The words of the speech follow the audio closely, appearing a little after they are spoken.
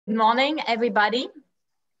Good morning, everybody.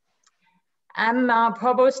 I'm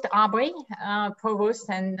Provost Aubrey, Provost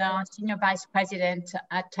and Senior Vice President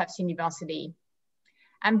at Tufts University.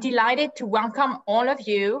 I'm delighted to welcome all of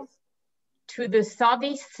you to the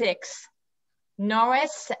 36th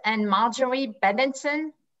Norris and Margery Bendetson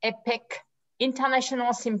EPIIC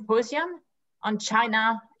International Symposium on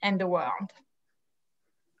China and the World.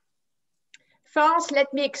 First,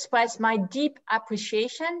 let me express my deep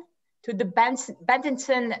appreciation to the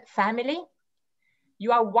Bendetson family.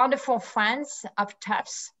 You are wonderful friends of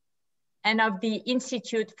Tufts and of the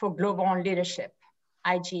Institute for Global Leadership,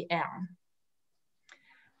 IGL.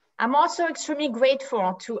 I'm also extremely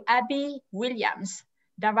grateful to Abby Williams,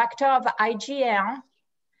 Director of IGL,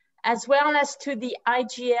 as well as to the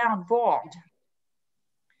IGL board.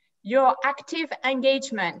 Your active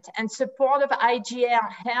engagement and support of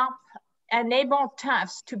IGL help enable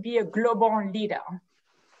Tufts to be a global leader.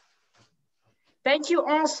 Thank you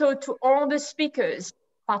also to all the speakers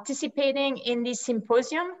participating in this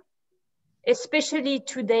symposium, especially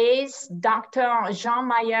today's Dr. Jean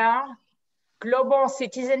Meyer, Global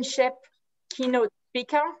Citizenship Keynote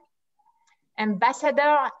Speaker,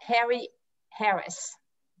 Ambassador Harry Harris.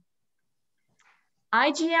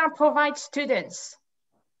 IGL provides students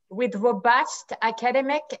with robust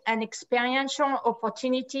academic and experiential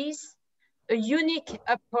opportunities, a unique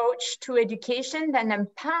approach to education that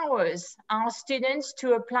empowers our students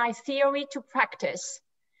to apply theory to practice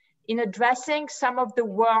in addressing some of the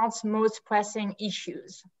world's most pressing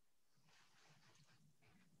issues.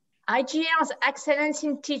 IGL's excellence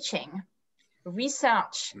in teaching,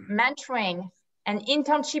 research, mentoring, and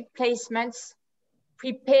internship placements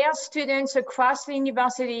prepare students across the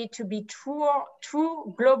university to be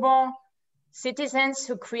true global citizens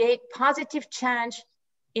who create positive change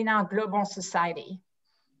in our global society.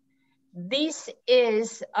 This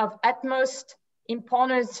is of utmost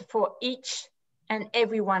importance for each and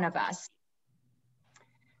every one of us.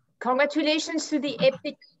 Congratulations to the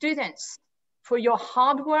EPIIC students for your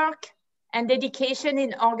hard work and dedication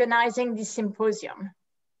in organizing this symposium.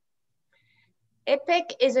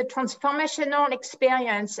 EPIIC is a transformational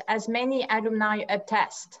experience, as many alumni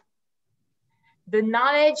attest. The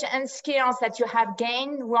knowledge and skills that you have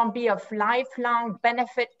gained will be of lifelong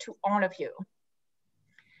benefit to all of you.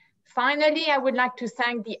 Finally, I would like to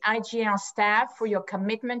thank the IGL staff for your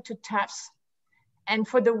commitment to Tufts and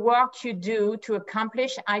for the work you do to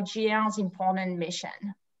accomplish IGL's important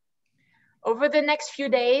mission. Over the next few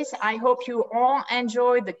days, I hope you all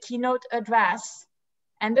enjoy the keynote address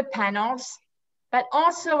and the panels, but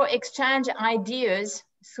also exchange ideas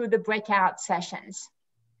through the breakout sessions.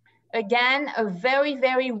 Again, a very,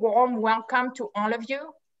 very warm welcome to all of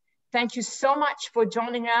you. Thank you so much for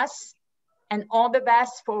joining us, and all the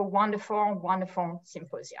best for a wonderful, wonderful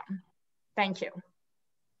symposium. Thank you.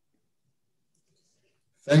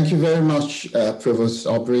 Thank you very much, Provost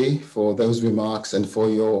Aubrey, for those remarks and for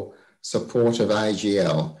your support of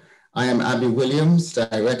IGL. I am Abby Williams,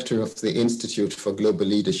 Director of the Institute for Global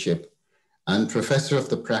Leadership and Professor of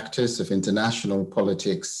the Practice of International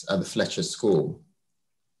Politics at the Fletcher School.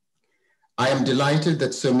 I am delighted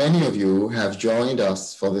that so many of you have joined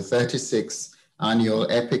us for the 36th Annual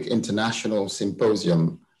EPIIC International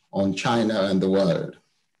Symposium on China and the World.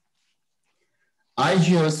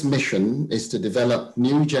 IGL's mission is to develop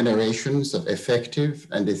new generations of effective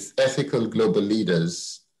and ethical global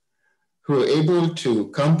leaders who are able to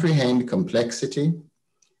comprehend complexity,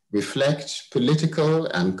 reflect political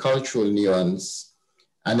and cultural nuance,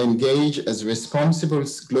 and engage as responsible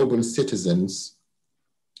global citizens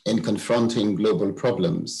in confronting global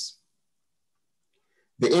problems.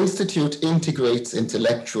 The Institute integrates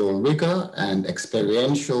intellectual rigor and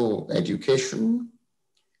experiential education,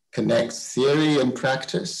 connects theory and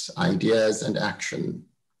practice, ideas and action.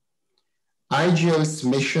 IGL's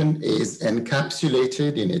mission is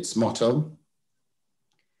encapsulated in its motto,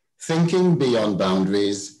 thinking beyond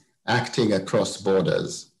boundaries, acting across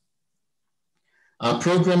borders. Our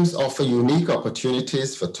programs offer unique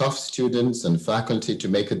opportunities for Tufts students and faculty to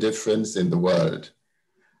make a difference in the world.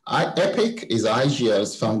 EPIIC is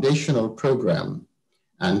IGL's foundational program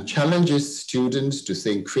and challenges students to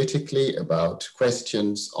think critically about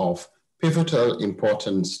questions of pivotal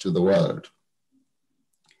importance to the world.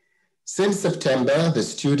 Since September, the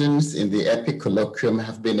students in the EPIIC colloquium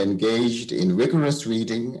have been engaged in rigorous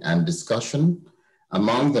reading and discussion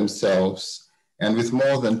among themselves and with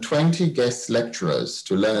more than 20 guest lecturers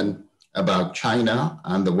to learn about China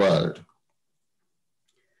and the world.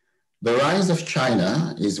 The rise of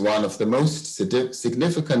China is one of the most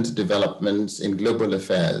significant developments in global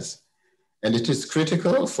affairs and it is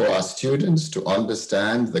critical for our students to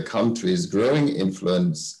understand the country's growing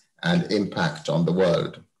influence and impact on the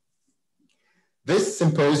world. This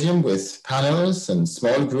symposium, with panels and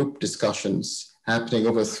small group discussions happening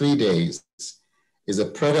over 3 days, is a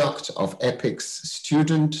product of EPIIC's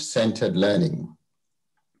student-centered learning.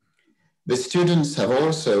 The students have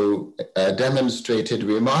also demonstrated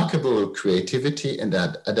remarkable creativity and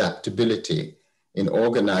adaptability in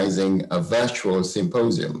organizing a virtual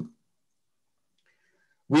symposium.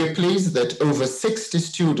 We are pleased that over 60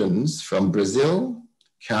 students from Brazil,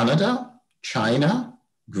 Canada, China,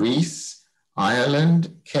 Greece,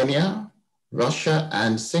 Ireland, Kenya, Russia,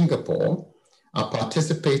 and Singapore are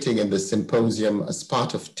participating in the symposium as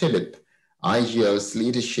part of TILIP, IGL's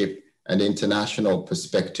Leadership and International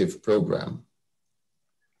Perspective Program.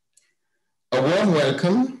 A warm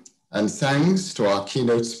welcome and thanks to our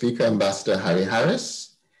keynote speaker, Ambassador Harry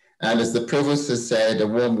Harris. And as the Provost has said, a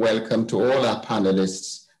warm welcome to all our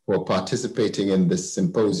panelists who are participating in this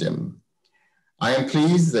symposium. I am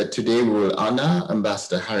pleased that today we will honor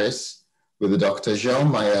Ambassador Harris with the Dr.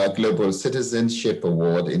 Jean Mayer Global Citizenship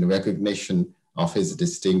Award in recognition of his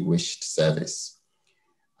distinguished service.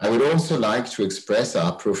 I would also like to express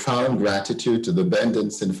our profound gratitude to the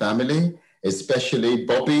Bendetson family, especially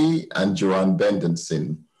Bobby and Joanne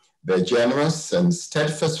Bendetson. They're generous and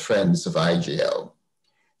steadfast friends of IGL.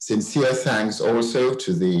 Sincere thanks also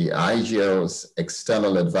to the IGL's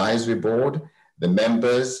External Advisory Board. The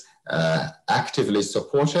members actively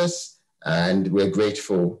support us, and we're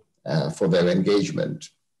grateful for their engagement.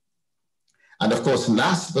 And of course,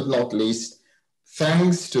 last but not least,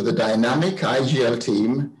 thanks to the dynamic IGL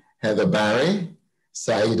team, Heather Barry,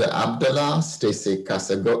 Saida Abdallah, Stacey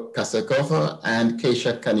Kasakova, and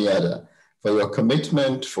Keisha Kaniada, for your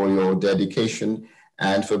commitment, for your dedication,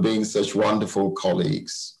 and for being such wonderful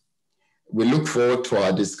colleagues. We look forward to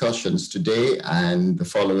our discussions today and the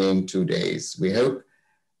following 2 days. We hope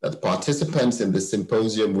that participants in the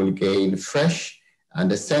symposium will gain fresh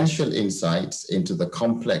and essential insights into the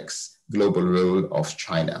complex global role of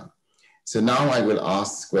China. So now I will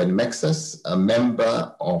ask Gwen Mexas, a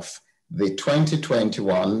member of the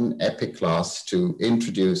 2021 EPIIC class, to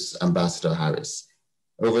introduce Ambassador Harris.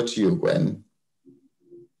 Over to you, Gwen.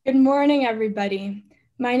 Good morning, everybody.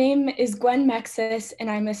 My name is Gwen Mexas, and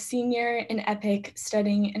I'm a senior in EPIIC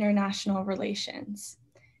studying international relations.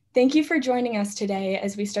 Thank you for joining us today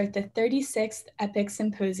as we start the 36th EPIIC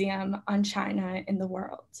Symposium on China in the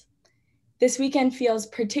world. This weekend feels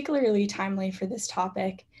particularly timely for this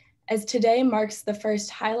topic, as today marks the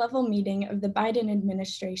first high-level meeting of the Biden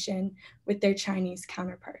administration with their Chinese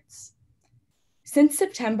counterparts. Since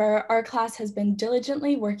September, our class has been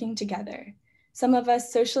diligently working together, some of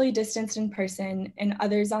us socially distanced in person and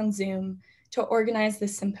others on Zoom, to organize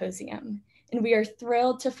this symposium, and we are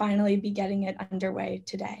thrilled to finally be getting it underway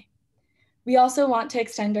today. We also want to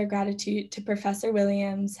extend our gratitude to Professor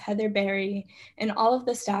Williams, Heather Barry, and all of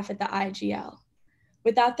the staff at the IGL.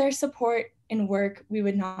 Without their support and work, we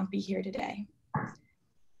would not be here today.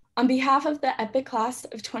 On behalf of the EPIIC class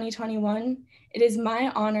of 2021, it is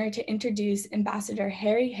my honor to introduce Ambassador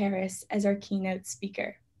Harry Harris as our keynote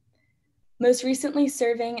speaker. Most recently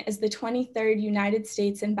serving as the 23rd United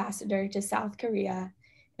States Ambassador to South Korea,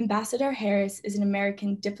 Ambassador Harris is an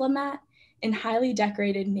American diplomat and highly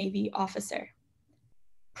decorated Navy officer.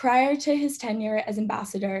 Prior to his tenure as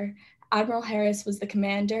ambassador, Admiral Harris was the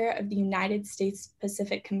commander of the United States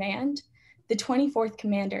Pacific Command, the 24th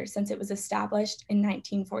commander since it was established in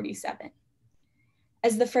 1947.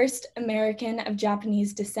 As the first American of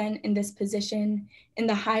Japanese descent in this position and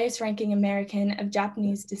the highest ranking American of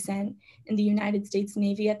Japanese descent in the United States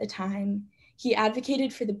Navy at the time, he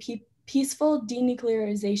advocated for the peaceful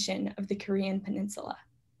denuclearization of the Korean Peninsula.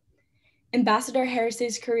 Ambassador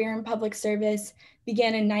Harris's career in public service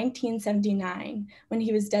began in 1979 when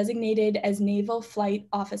he was designated as Naval Flight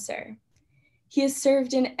Officer. He has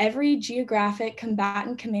served in every geographic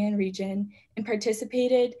combatant command region and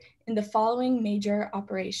participated in the following major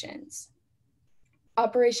operations: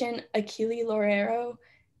 Operation Aquila Lorero,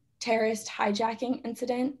 terrorist hijacking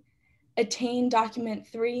incident; Attain Document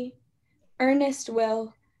 3, Earnest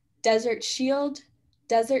Will, Desert Shield,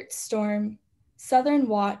 Desert Storm, Southern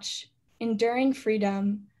Watch, Enduring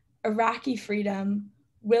Freedom, Iraqi Freedom,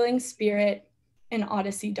 Willing Spirit, and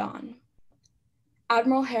Odyssey Dawn.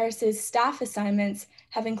 Admiral Harris's staff assignments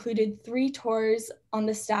have included 3 tours on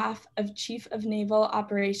the staff of Chief of Naval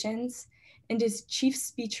Operations and is chief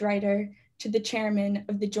speechwriter to the chairman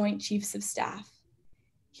of the Joint Chiefs of Staff.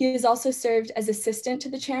 He has also served as assistant to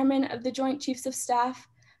the chairman of the Joint Chiefs of Staff,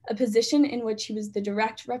 a position in which he was the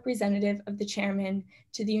direct representative of the chairman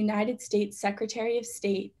to the United States Secretary of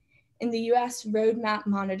State and the US Roadmap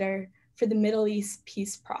Monitor for the Middle East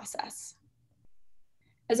peace process.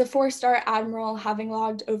 As a 4-star admiral, having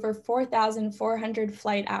logged over 4,400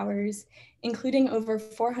 flight hours, including over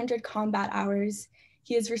 400 combat hours,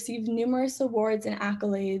 he has received numerous awards and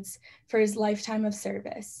accolades for his lifetime of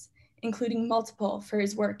service, including multiple for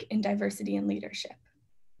his work in diversity and leadership.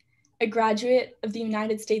 A graduate of the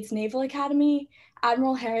United States Naval Academy,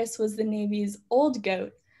 Admiral Harris was the Navy's Old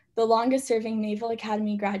Goat, the longest serving Naval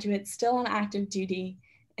Academy graduate still on active duty,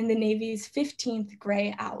 and the Navy's 15th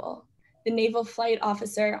Gray Owl, the naval flight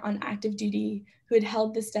officer on active duty who had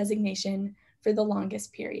held this designation for the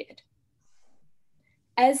longest period.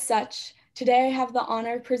 As such, today I have the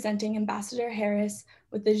honor of presenting Ambassador Harris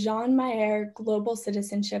with the Jean Mayer Global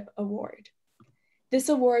Citizenship Award. This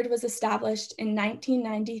award was established in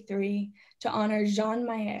 1993 to honor Jean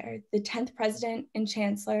Mayer, the 10th president and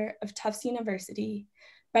chancellor of Tufts University,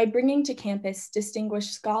 by bringing to campus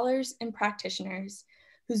distinguished scholars and practitioners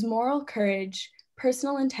whose moral courage,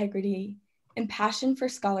 personal integrity, and passion for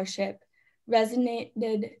scholarship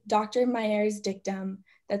resonated Dr. Mayer's dictum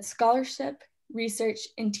that scholarship, research,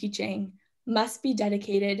 and teaching must be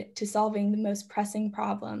dedicated to solving the most pressing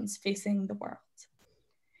problems facing the world.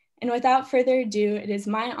 And without further ado, it is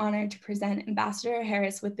my honor to present Ambassador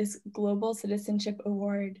Harris with this Global Citizenship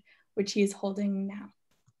Award, which he is holding now.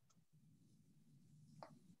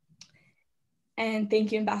 And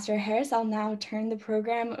thank you, Ambassador Harris. I'll now turn the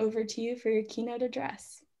program over to you for your keynote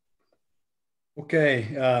address.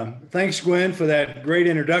 Okay, thanks, Gwen, for that great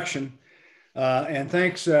introduction. And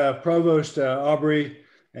thanks, Provost Aubrey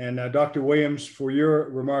and Dr. Williams for your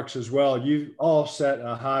remarks as well. You all set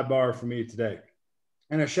a high bar for me today.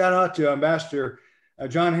 And a shout out to Ambassador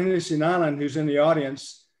John Hennessy Nyland, who's in the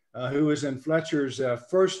audience, who was in Fletcher's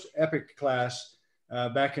first EPIIC class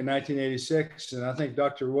back in 1986. And I think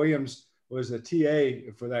Dr. Williams was the TA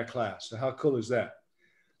for that class. So how cool is that?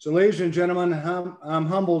 So ladies and gentlemen, I'm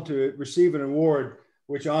humbled to receive an award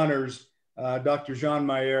which honors Dr. Jean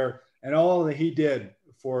Mayer and all that he did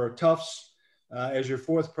for Tufts as your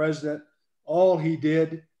 4th president, all he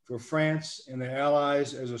did for France and the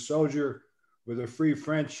Allies as a soldier with the Free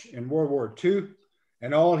French in World War II,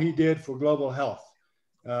 and all he did for global health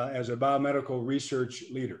as a biomedical research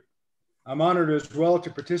leader. I'm honored as well to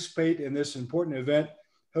participate in this important event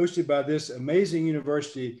hosted by this amazing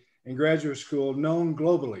university and graduate school known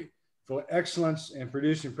globally for excellence in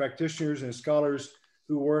producing practitioners and scholars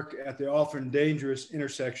who work at the often dangerous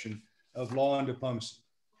intersection of law and diplomacy.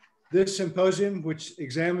 This symposium, which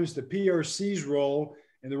examines the PRC's role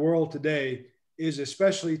in the world today, is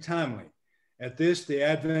especially timely at this, the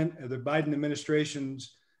advent of the Biden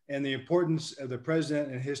administration's and the importance of the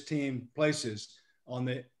president and his team places on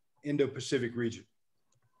the Indo-Pacific region.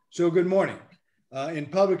 So good morning. In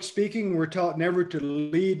public speaking, we're taught never to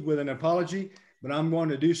lead with an apology, but I'm going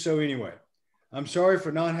to do so anyway. I'm sorry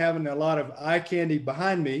for not having a lot of eye candy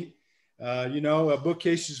behind me.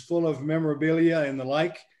 Bookcases full of memorabilia and the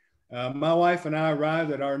like. My wife and I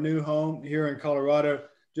arrived at our new home here in Colorado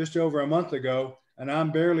just over a month ago, and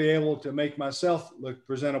I'm barely able to make myself look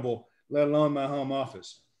presentable, let alone my home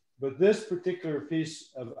office. But this particular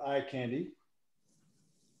piece of eye candy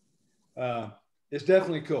is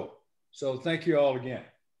definitely cool. So thank you all again.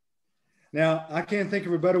 Now, I can't think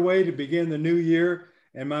of a better way to begin the new year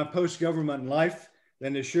and my post-government life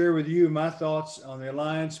than to share with you my thoughts on the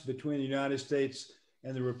alliance between the United States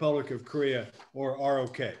and the Republic of Korea, or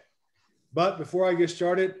ROK. But before I get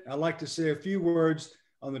started, I'd like to say a few words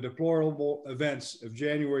on the deplorable events of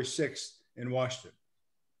January 6th in Washington.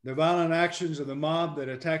 The violent actions of the mob that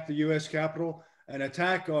attacked the US Capitol, an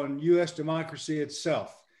attack on US democracy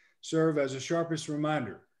itself, serve as the sharpest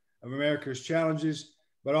reminder of America's challenges,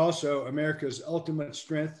 but also America's ultimate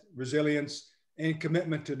strength, resilience, and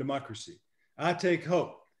commitment to democracy. I take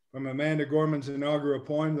hope from Amanda Gorman's inaugural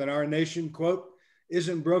poem that our nation, quote,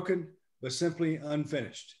 isn't broken, but simply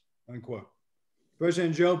unfinished, unquote.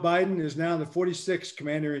 President Joe Biden is now the 46th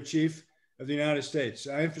Commander-in-Chief of the United States.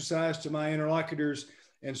 I emphasized to my interlocutors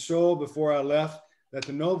in Seoul before I left that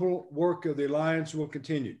the noble work of the alliance will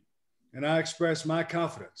continue. And I express my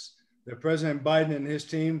confidence that President Biden and his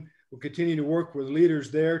team will continue to work with leaders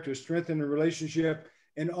there to strengthen the relationship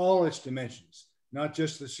in all its dimensions, not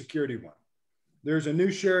just the security one. There's a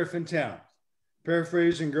new sheriff in town.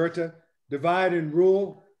 Paraphrasing Goethe, divide and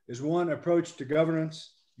rule is one approach to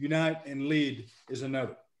governance, unite and lead is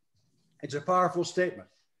another. It's a powerful statement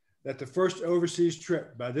that the first overseas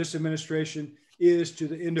trip by this administration is to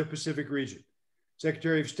the Indo-Pacific region.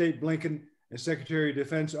 Secretary of State Blinken and Secretary of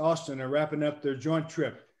Defense Austin are wrapping up their joint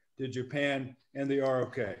trip to Japan and the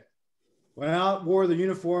ROK. When I wore the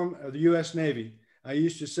uniform of the US Navy, I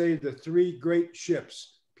used to say the three great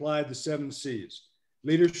ships plied the 7 seas: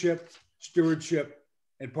 leadership, stewardship,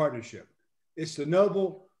 and partnership. It's the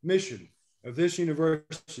noble mission of this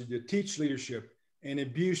university to teach leadership and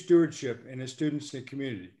imbue stewardship in its students and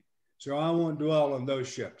community. So I won't dwell on those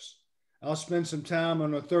ships. I'll spend some time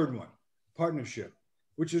on a third one, partnership,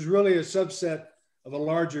 which is really a subset of a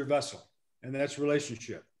larger vessel, and that's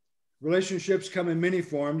relationship. Relationships come in many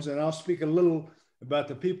forms, and I'll speak a little about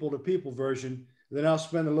the people-to-people version, then I'll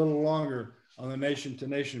spend a little longer on the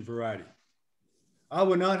nation-to-nation variety. I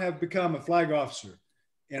would not have become a flag officer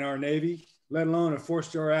in our Navy, let alone a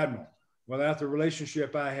 4-star admiral, without the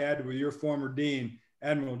relationship I had with your former dean,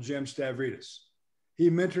 Admiral Jim Stavridis. He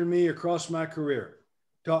mentored me across my career,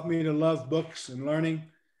 taught me to love books and learning,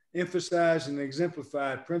 emphasized and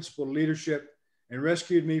exemplified principled leadership, and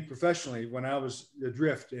rescued me professionally when I was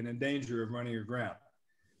adrift and in danger of running aground.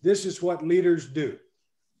 This is what leaders do.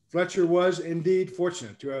 Fletcher was indeed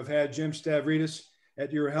fortunate to have had Jim Stavridis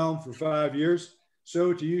at your helm for 5 years.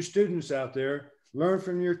 So to you students out there, learn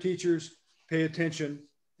from your teachers, pay attention,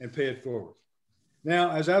 and pay it forward.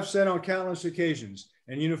 Now, as I've said on countless occasions,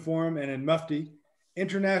 in uniform and in mufti,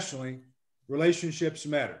 internationally, relationships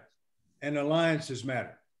matter and alliances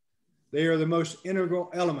matter. They are the most integral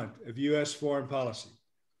element of U.S. foreign policy.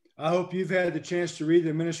 I hope you've had the chance to read the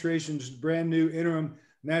administration's brand new interim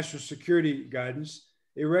national security guidance.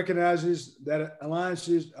 It recognizes that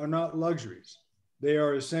alliances are not luxuries. They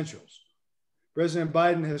are essentials. President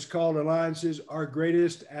Biden has called alliances our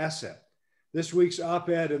greatest asset. This week's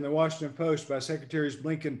op-ed in the Washington Post by Secretaries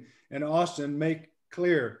Blinken and Austin make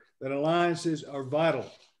clear that alliances are vital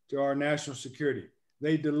to our national security.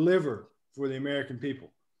 They deliver for the American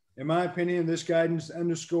people. In my opinion, this guidance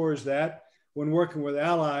underscores that when working with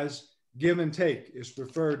allies, give and take is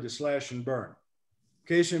preferred to slash and burn.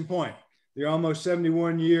 Case in point, the almost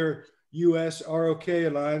 71-year U.S. ROK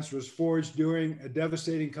alliance was forged during a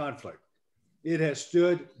devastating conflict. It has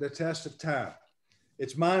stood the test of time.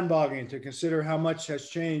 It's mind-boggling to consider how much has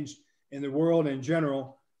changed in the world in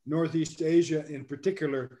general, Northeast Asia in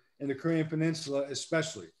particular, and the Korean Peninsula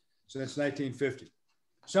especially, since 1950.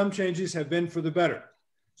 Some changes have been for the better,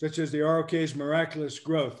 such as the ROK's miraculous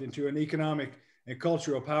growth into an economic and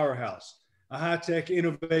cultural powerhouse, a high-tech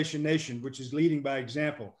innovation nation which is leading by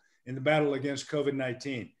example in the battle against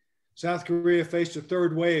COVID-19. South Korea faced a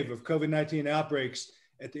third wave of COVID-19 outbreaks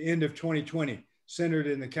at the end of 2020, centered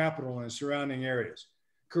in the capital and surrounding areas.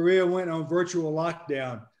 Korea went on virtual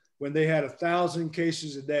lockdown when they had 1,000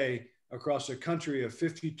 cases a day across a country of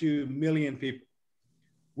 52 million people.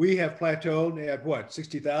 We have plateaued at what,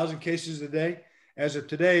 60,000 cases a day? As of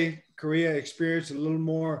today, Korea experienced a little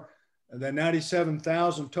more than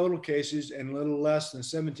 97,000 total cases and a little less than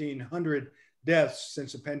 1,700 deaths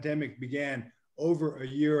since the pandemic began over a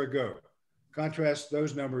year ago. Contrast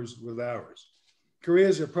those numbers with ours.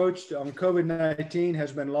 Korea's approach on COVID-19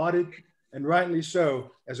 has been lauded, and rightly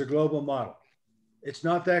so, as a global model. It's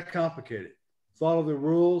not that complicated. Follow the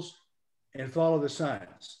rules and follow the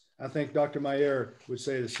science. I think Dr. Mayer would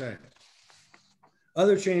say the same.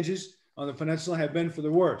 Other changes on the peninsula have been for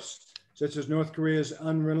the worse, such as North Korea's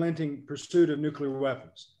unrelenting pursuit of nuclear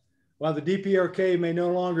weapons. While the DPRK may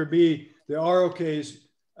no longer be the ROK's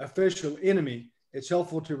official enemy, it's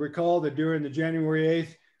helpful to recall that during the January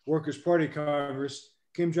 8th Workers' Party Congress,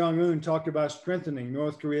 Kim Jong-un talked about strengthening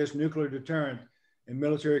North Korea's nuclear deterrent and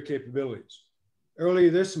military capabilities. Earlier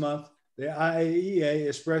this month, the IAEA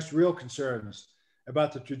expressed real concerns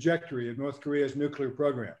about the trajectory of North Korea's nuclear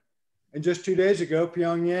program. And just 2 days ago,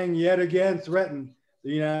 Pyongyang yet again threatened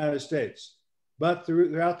the United States. But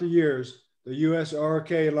throughout the years, the US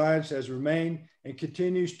ROK alliance has remained and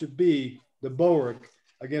continues to be the bulwark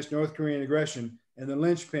against North Korean aggression and the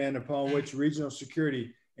linchpin upon which regional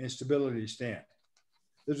security and stability stand.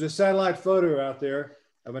 There's a satellite photo out there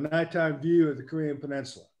of a nighttime view of the Korean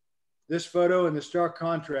Peninsula. This photo and the stark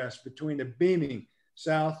contrast between the beaming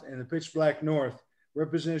south and the pitch black north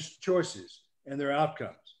represents choices and their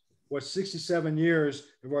outcomes, what 67 years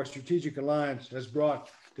of our strategic alliance has brought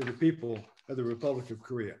to the people of the Republic of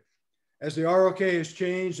Korea. As the ROK has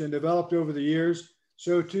changed and developed over the years,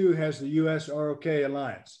 so too has the US ROK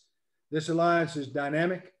alliance. This alliance is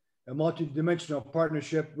dynamic, a multidimensional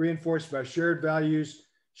partnership reinforced by shared values,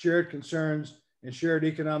 shared concerns, and shared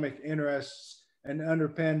economic interests, and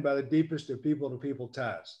underpinned by the deepest of people-to-people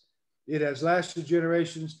ties. It has lasted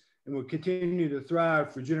generations and will continue to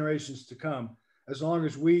thrive for generations to come, as long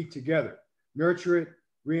as we together nurture it,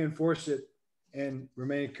 reinforce it, and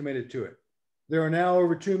remain committed to it. There are now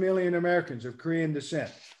over 2 million Americans of Korean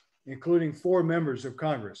descent, including 4 members of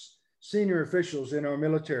Congress, senior officials in our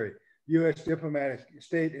military, U.S. diplomatic,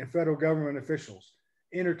 state, and federal government officials,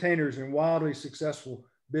 entertainers, and wildly successful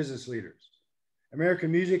business leaders.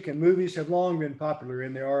 American music and movies have long been popular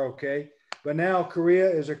in the ROK, but now Korea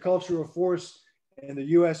is a cultural force in the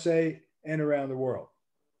USA and around the world.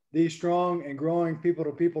 These strong and growing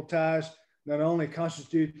people-to-people ties not only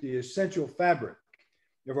constitute the essential fabric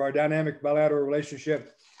of our dynamic bilateral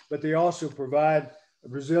relationship, but they also provide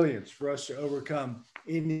resilience for us to overcome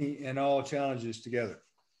any and all challenges together.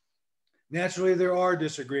 Naturally, there are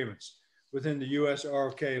disagreements within the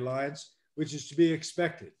US-ROK alliance, which is to be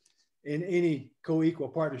expected in any co-equal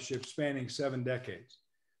partnership spanning 7 decades.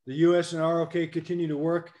 The US and ROK continue to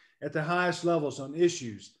work at the highest levels on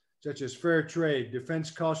issues such as fair trade,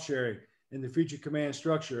 defense cost sharing, and the future command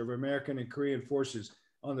structure of American and Korean forces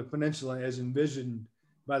on the peninsula as envisioned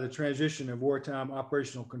by the transition of wartime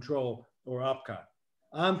operational control, or OPCON.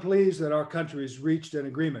 I'm pleased that our countries reached an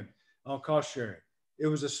agreement on cost sharing. It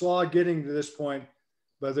was a slog getting to this point,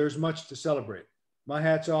 but there's much to celebrate. My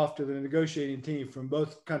hat's off to the negotiating team from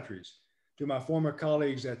both countries, to my former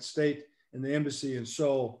colleagues at State and the Embassy in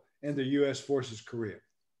Seoul and the US Forces Korea.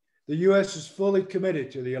 The US is fully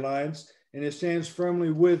committed to the alliance and it stands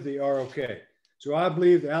firmly with the ROK. So I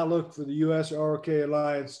believe the outlook for the US-ROK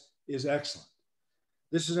alliance is excellent.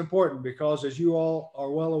 This is important because, as you all are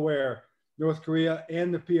well aware, North Korea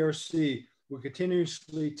and the PRC will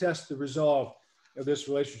continuously test the resolve of this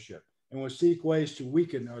relationship and will seek ways to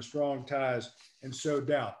weaken our strong ties and sow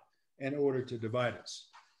doubt in order to divide us.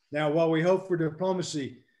 Now, while we hope for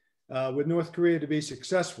diplomacy with North Korea to be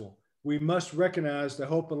successful, we must recognize that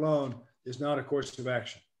hope alone is not a course of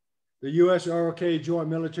action. The US-ROK joint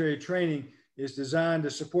military training is designed to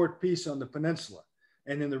support peace on the peninsula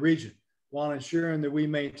and in the region, while ensuring that we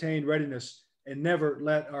maintain readiness and never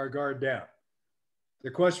let our guard down. The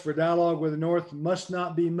quest for dialogue with the North must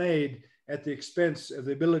not be made at the expense of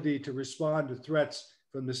the ability to respond to threats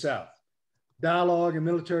from the South. Dialogue and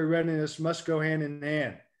military readiness must go hand in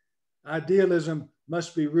hand. Idealism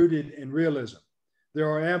must be rooted in realism. There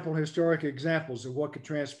are ample historic examples of what could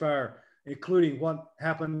transpire, including what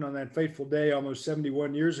happened on that fateful day almost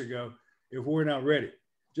 71 years ago, if we're not ready.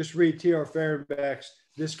 Just read T.R. Fehrenbach's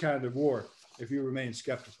This Kind of War if you remain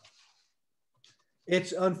skeptical.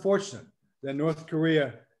 It's unfortunate that North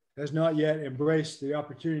Korea has not yet embraced the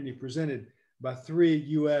opportunity presented by 3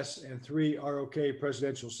 US and 3 ROK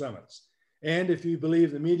presidential summits. And if you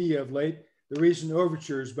believe the media of late, the recent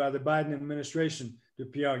overtures by the Biden administration to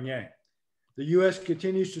Pyongyang. The US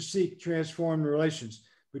continues to seek transformed relations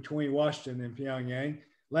between Washington and Pyongyang,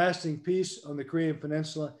 lasting peace on the Korean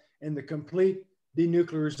Peninsula, and the complete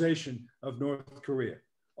denuclearization of North Korea,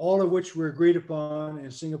 all of which were agreed upon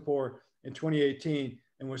in Singapore in 2018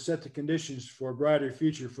 and will set the conditions for a brighter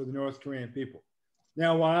future for the North Korean people.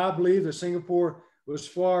 Now, while I believe that Singapore was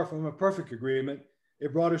far from a perfect agreement,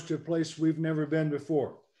 it brought us to a place we've never been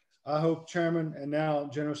before. I hope Chairman and now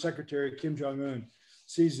General Secretary Kim Jong-un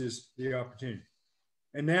seizes the opportunity.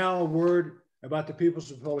 And now a word about the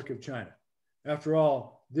People's Republic of China. After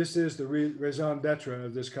all, this is the raison d'etre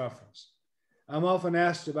of this conference. I'm often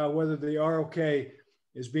asked about whether the ROK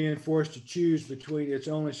is being forced to choose between its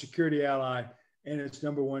only security ally and its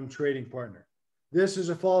 #1 trading partner. This is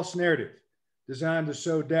a false narrative designed to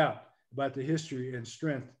sow doubt about the history and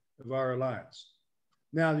strength of our alliance.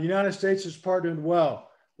 Now, the United States has partnered well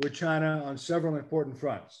with China on several important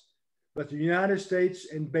fronts, but the United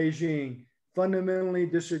States and Beijing fundamentally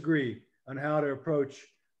disagree on how to approach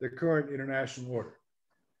the current international order.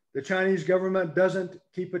 The Chinese government doesn't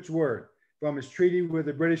keep its word, from its treaty with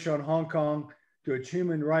the British on Hong Kong to its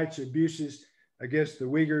human rights abuses against the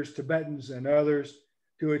Uyghurs, Tibetans, and others,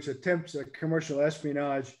 to its attempts at commercial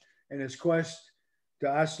espionage and its quest to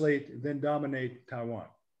isolate, then dominate Taiwan.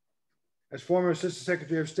 As former Assistant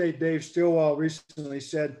Secretary of State Dave Stilwell recently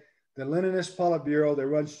said, the Leninist Politburo that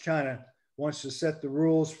runs China wants to set the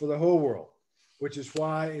rules for the whole world, which is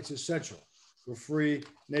why it's essential for free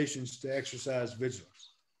nations to exercise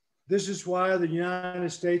vigilance. This is why the United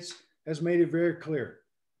States has made it very clear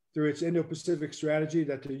through its Indo-Pacific strategy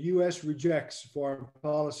that the US rejects foreign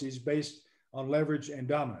policies based on leverage and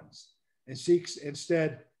dominance and seeks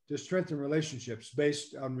instead to strengthen relationships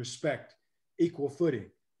based on respect, equal footing,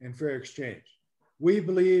 and fair exchange. We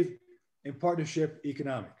believe in partnership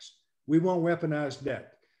economics. We won't weaponize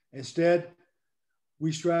debt. Instead,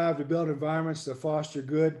 we strive to build environments that foster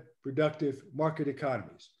good, productive market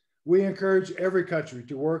economies. We encourage every country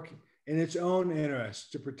to work in its own interests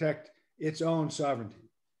to protect its own sovereignty.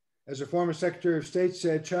 As a former Secretary of State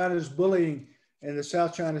said, China's bullying in the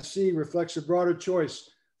South China Sea reflects a broader choice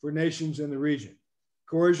for nations in the region: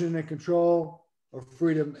 coercion and control, or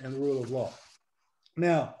freedom and the rule of law.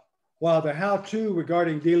 Now, While the how-to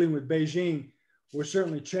regarding dealing with Beijing will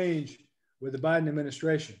certainly change with the Biden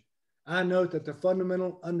administration, I note that the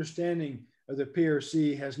fundamental understanding of the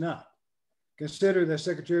PRC has not. Consider that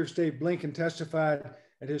Secretary of State Blinken testified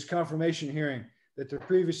at his confirmation hearing that the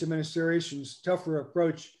previous administration's tougher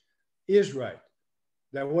approach is right,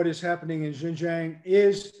 that what is happening in Xinjiang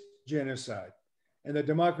is genocide, and that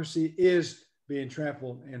democracy is being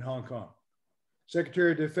trampled in Hong Kong.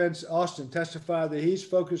 Secretary of Defense Austin testified that he's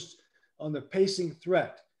focused on the pacing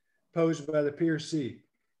threat posed by the PRC,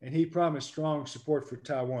 and he promised strong support for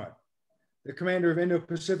Taiwan. The commander of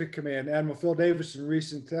Indo-Pacific Command, Admiral Phil Davidson,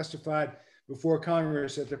 recently testified before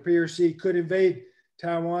Congress that the PRC could invade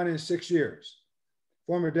Taiwan in 6 years.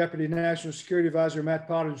 Former Deputy National Security Advisor Matt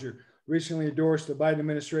Pottinger recently endorsed the Biden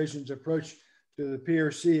administration's approach to the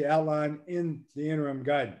PRC outlined in the interim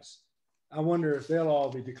guidance. I wonder if they'll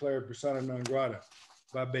all be declared persona non grata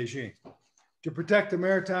by Beijing. To protect the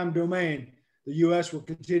maritime domain, the U.S. will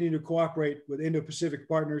continue to cooperate with Indo-Pacific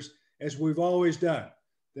partners as we've always done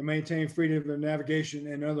to maintain freedom of navigation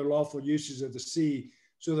and other lawful uses of the sea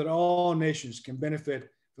so that all nations can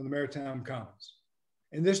benefit from the maritime commons.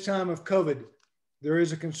 In this time of COVID, there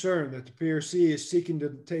is a concern that the PRC is seeking to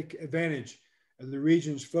take advantage of the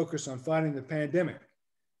region's focus on fighting the pandemic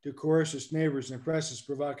to coerce its neighbors and press its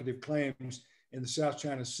provocative claims in the South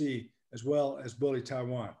China Sea, as well as bully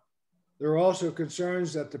Taiwan. There are also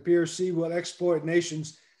concerns that the PRC will exploit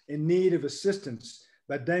nations in need of assistance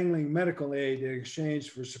by dangling medical aid in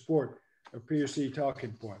exchange for support of PRC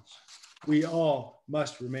talking points. We all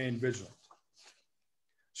must remain vigilant.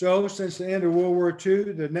 So since the end of World War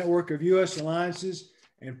II, the network of U.S. alliances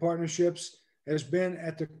and partnerships has been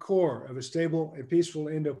at the core of a stable and peaceful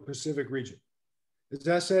Indo-Pacific region. As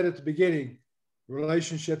I said at the beginning,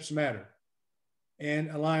 relationships matter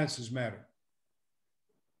and alliances matter.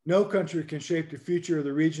 No country can shape the future of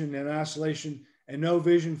the region in isolation, and no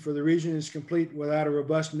vision for the region is complete without a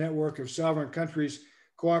robust network of sovereign countries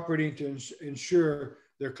cooperating to ensure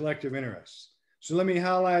their collective interests. So let me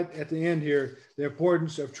highlight at the end here the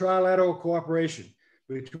importance of trilateral cooperation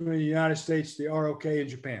between the United States, the ROK, and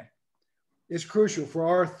Japan. It's crucial for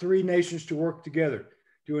our three nations to work together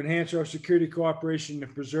to enhance our security cooperation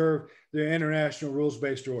and preserve their international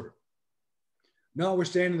rules-based order.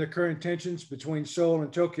 Notwithstanding the current tensions between Seoul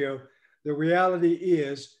and Tokyo, the reality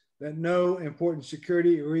is that no important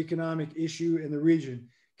security or economic issue in the region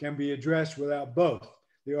can be addressed without both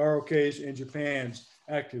the ROK's and Japan's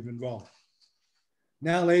active involvement.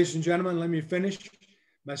 Now, ladies and gentlemen, let me finish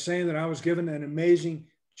by saying that I was given an amazing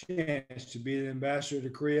chance to be the ambassador to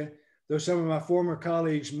Korea. Though some of my former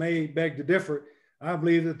colleagues may beg to differ, I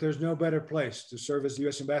believe that there's no better place to serve as the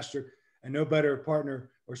U.S. ambassador and no better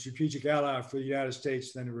partner or strategic ally for the United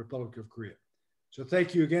States than the Republic of Korea. So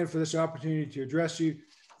thank you again for this opportunity to address you.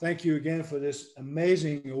 Thank you again for this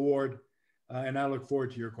amazing award, and I look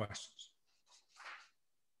forward to your questions.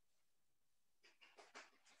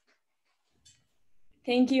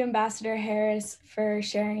 Thank you, Ambassador Harris, for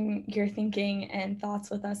sharing your thinking and thoughts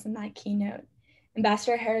with us in that keynote.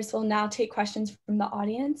 Ambassador Harris will now take questions from the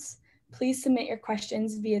audience. Please submit your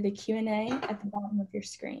questions via the Q&A at the bottom of your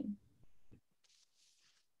screen.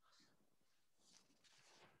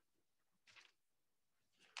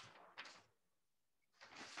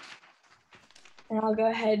 And I'll go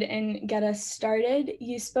ahead and get us started.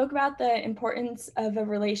 You spoke about the importance of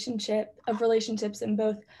relationships in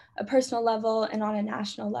both a personal level and on a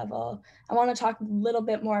national level. I want to talk a little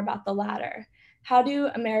bit more about the latter. How do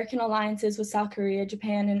American alliances with South Korea,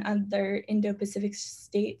 Japan, and other Indo-Pacific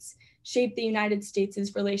states shape the United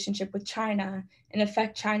States' relationship with China and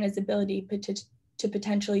affect China's ability to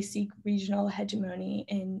potentially seek regional hegemony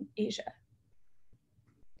in Asia?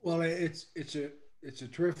 Well, it's a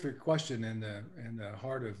terrific question in the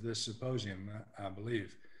heart of this symposium, I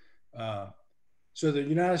believe. So the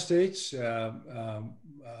United States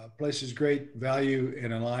places great value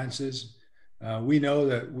in alliances. We know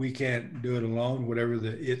that we can't do it alone, whatever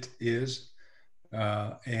the it is. You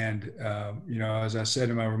know, as I said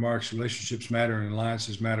in my remarks, relationships matter and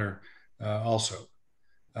alliances matter also.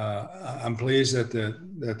 I'm pleased that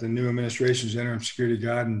the new administration's interim security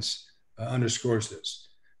guidance underscores this.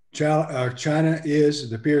 China is,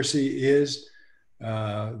 the PRC is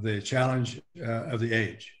the challenge of the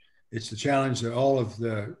age. It's the challenge that all of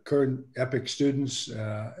the current EPIIC students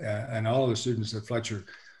and all of the students at Fletcher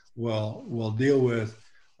will deal with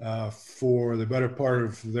for the better part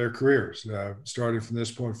of their careers, starting from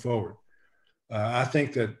this point forward. I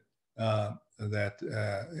think that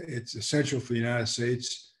it's essential for the United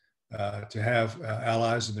States to have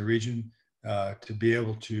allies in the region, to be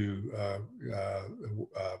able to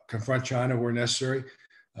confront China where necessary,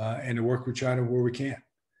 and to work with China where we can.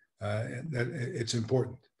 It's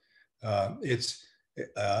important.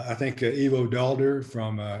 I think Ivo Dalder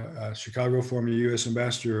from Chicago, former U.S.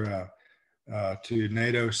 ambassador to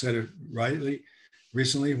NATO, said it rightly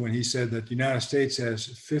recently when he said that the United States has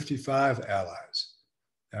 55 allies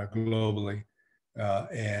globally,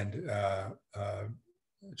 and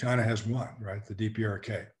China has one, right? The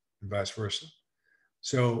DPRK, and vice versa.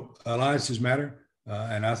 So alliances matter,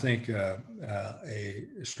 and I think a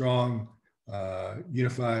strong,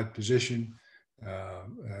 unified position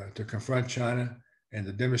to confront China and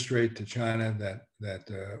to demonstrate to China that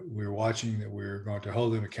we're watching, that we're going to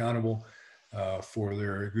hold them accountable for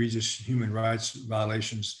their egregious human rights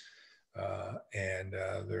violations and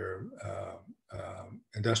their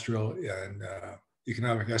industrial and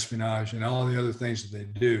economic espionage and all the other things that they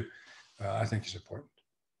do, I think is important.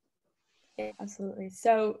 Yeah, absolutely.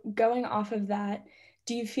 So going off of that,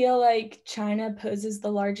 do you feel like China poses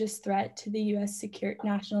the largest threat to the U.S.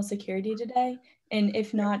 national security today? And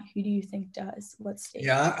if not, who do you think does? What state?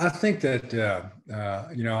 Yeah, I think that,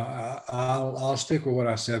 I'll stick with what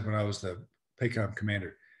I said when I was the PACOM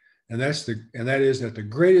commander. And that is that the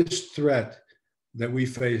greatest threat that we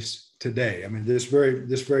face today, I mean, this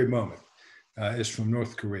very moment, is from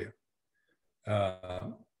North Korea.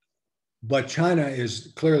 But China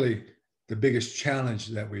is clearly the biggest challenge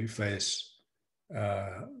that we face,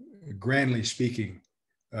 grandly speaking,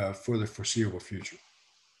 for the foreseeable future.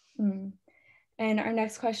 Mm. And our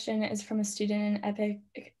next question is from a student in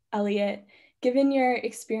EPIIC, Elliot. Given your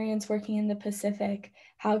experience working in the Pacific,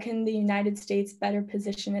 how can the United States better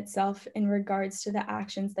position itself in regards to the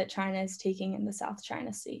actions that China is taking in the South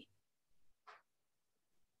China Sea?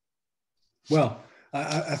 Well,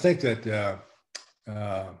 I think that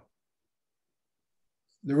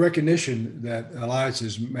the recognition that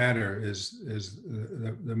alliances matter is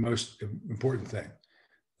the most important thing.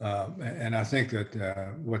 And I think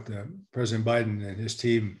that what President Biden and his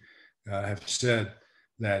team have said,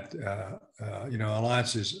 that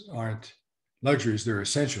alliances aren't luxuries, they're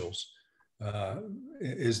essentials,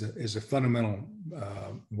 is a fundamental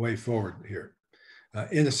way forward here.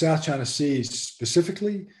 In the South China Sea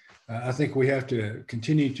specifically, I think we have to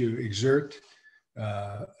continue to exert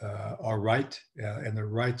our right and the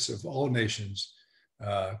rights of all nations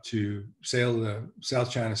to sail the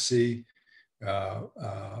South China Sea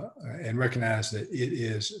and recognize that it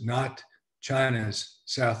is not China's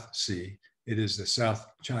South Sea, it is the South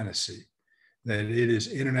China Sea, that it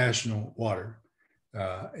is international water,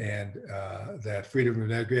 and that freedom of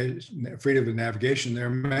navigation there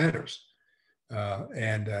matters.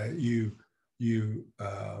 And you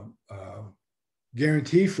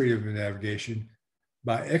guarantee freedom of navigation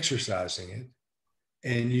by exercising it,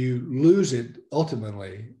 and you lose it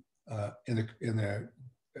ultimately in the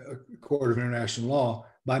court of international law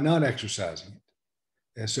by not exercising it.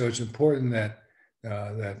 And so it's important that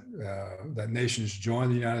that nations join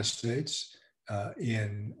the United States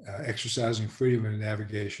in exercising freedom of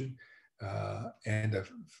navigation and to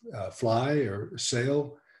fly or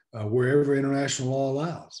sail wherever international law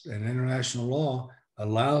allows. And international law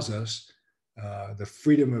allows us the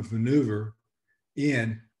freedom of maneuver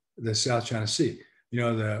in the South China Sea. You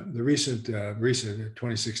know, the recent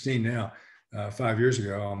 2016 now, 5 years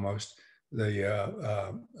ago almost,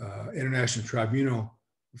 the International Tribunal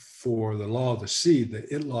for the Law of the Sea, the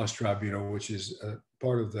EPIIC Tribunal, which is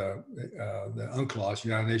part of the UNCLOS,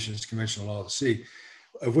 United Nations Convention on the Law of the Sea,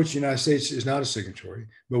 of which the United States is not a signatory,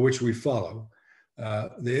 but which we follow.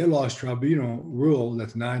 The EPIIC Tribunal ruled that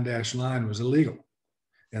the 9-dash line was illegal.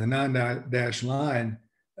 And the 9-dash line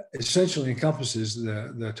essentially encompasses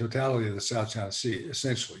the totality of the South China Sea,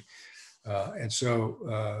 essentially. And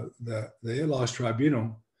so the EPIIC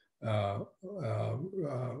Tribunal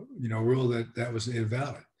ruled that was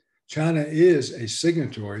invalid. China is a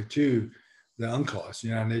signatory to the UNCLOS,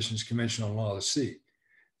 United Nations Convention on the Law of the Sea.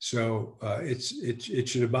 So it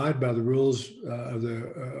should abide by the rules of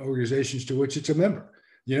the organizations to which it's a member.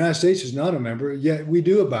 The United States is not a member, yet we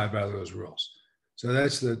do abide by those rules. So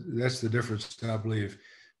that's the difference, I believe,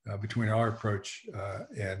 between our approach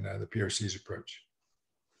and the PRC's approach.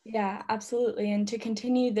 Yeah, absolutely. And to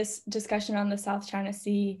continue this discussion on the South China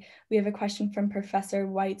Sea, we have a question from Professor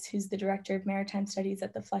Weitz, who's the Director of Maritime Studies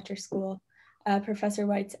at the Fletcher School. Professor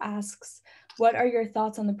Weitz asks, what are your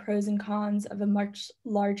thoughts on the pros and cons of a much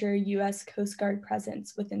larger U.S. Coast Guard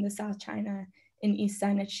presence within the South China and East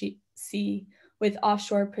China Sea with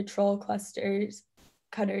offshore patrol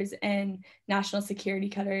cutters and national security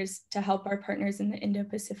cutters to help our partners in the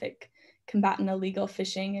Indo-Pacific combat an illegal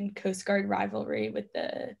fishing and Coast Guard rivalry with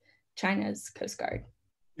the China's Coast Guard?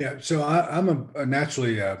 Yeah, so I'm a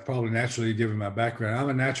naturally, probably naturally given my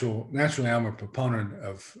background, naturally I'm a proponent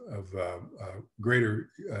of greater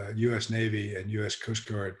U.S. Navy and U.S. Coast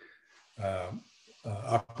Guard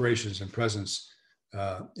operations and presence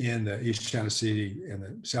in the East China Sea and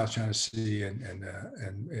the South China Sea and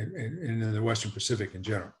in the Western Pacific in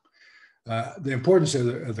general. The importance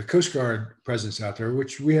of the Coast Guard presence out there,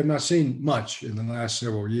 which we have not seen much in the last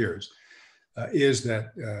several years, is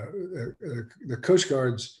that the Coast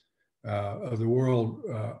Guards of the world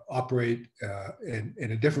operate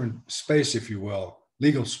in a different space, if you will,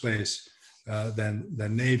 legal space, than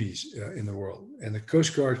navies in the world. And the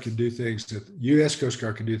Coast Guard can do things that U.S. Coast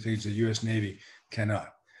Guard can do things the U.S. Navy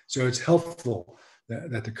cannot. So it's helpful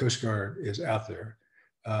that the Coast Guard is out there,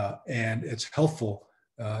 and it's helpful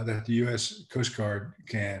that the U.S. Coast Guard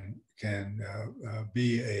can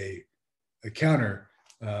be a counter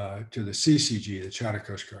to the CCG, the China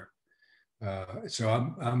Coast Guard. So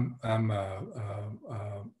I'm a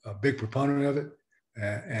big proponent of it,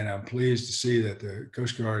 and I'm pleased to see that the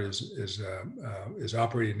Coast Guard is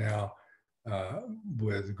operating now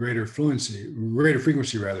with greater frequency in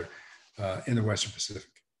the Western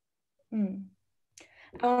Pacific.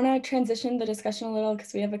 I want to transition the discussion a little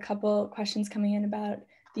because we have a couple questions coming in about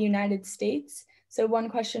the United States. So one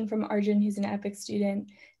question from Arjun, who's an EPIIC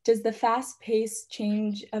student: does the fast-paced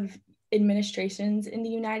change of administrations in the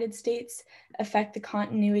United States affect the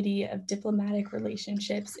continuity of diplomatic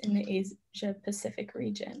relationships in the Asia Pacific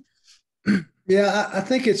region? Yeah, I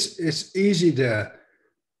think it's easy to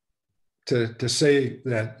say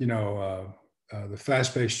that, you know, the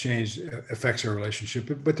fast-paced change affects our relationship,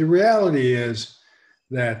 but the reality is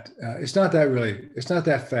that it's not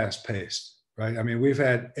that fast-paced, right? I mean, we've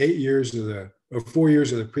had 4 years of the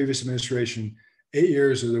previous administration, 8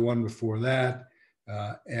 years of the one before that,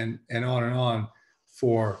 and on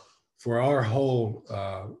for our whole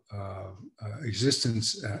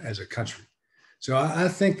existence as a country. So I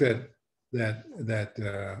think that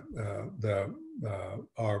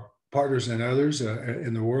our partners and others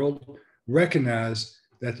in the world recognize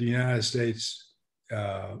that the United States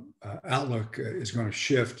outlook is going to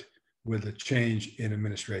shift with a change in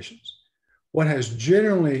administrations. What has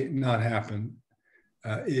generally not happened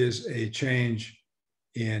is a change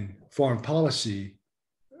in foreign policy,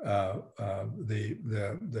 the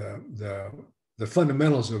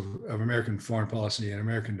fundamentals of American foreign policy and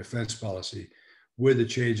American defense policy with the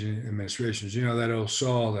change in administrations. You know, that old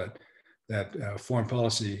saw that foreign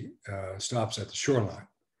policy stops at the shoreline.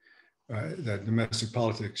 That domestic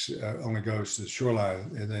politics only goes to the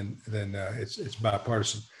shoreline, and then it's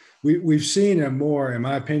bipartisan. We've seen in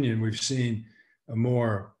my opinion, we've seen a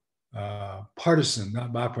more partisan,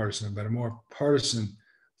 not bipartisan, but a more partisan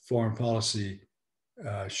foreign policy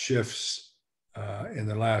shifts in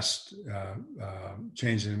the last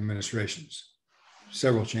change in administrations.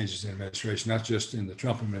 Several changes in administration, not just in the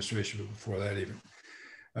Trump administration, but before that even.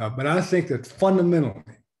 But I think that fundamentally,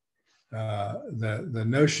 the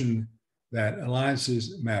notion that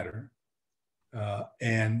alliances matter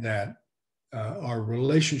and that our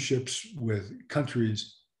relationships with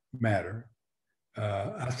countries matter,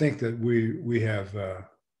 I think that we have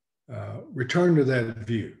returned to that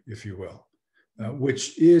view, if you will,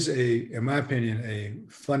 which is in my opinion, a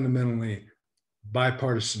fundamentally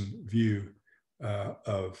bipartisan view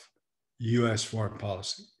of U.S. foreign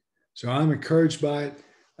policy. So I'm encouraged by it.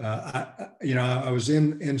 I was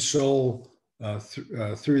in Seoul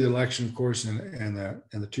through the election, of course, and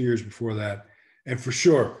the 2 years before that, and for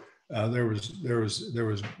sure there was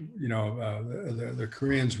the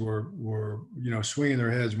Koreans were swinging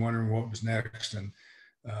their heads, wondering what was next, and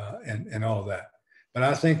all of that. But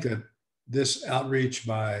I think that this outreach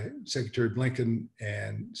by Secretary Blinken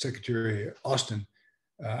and Secretary Austin,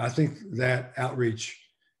 I think that outreach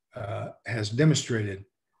has demonstrated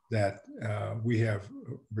that we have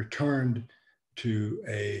returned to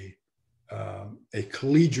a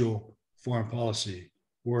collegial foreign policy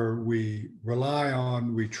where we rely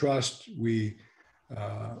on, we trust, we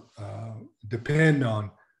depend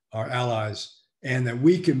on our allies, and that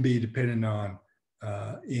we can be dependent on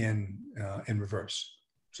in reverse.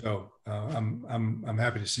 So I'm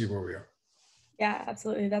happy to see where we are. Yeah,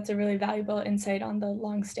 absolutely. That's a really valuable insight on the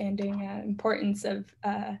longstanding importance of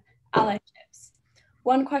allyships.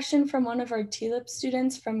 One question from one of our TLIP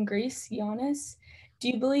students from Greece, Yannis. Do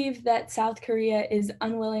you believe that South Korea is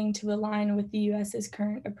unwilling to align with the US's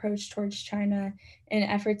current approach towards China in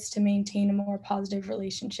efforts to maintain a more positive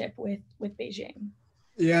relationship with Beijing?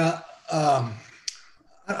 Yeah, I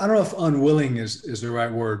don't know if unwilling is the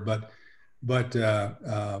right word, but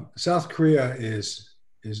South Korea is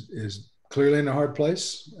clearly in a hard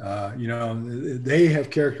place. They have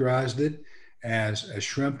characterized it as a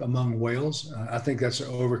shrimp among whales. I think that's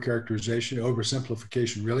an overcharacterization,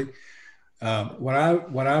 oversimplification, really. What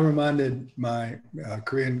I reminded my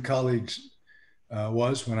Korean colleagues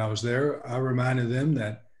was when I was there, I reminded them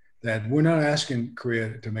that we're not asking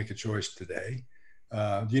Korea to make a choice today.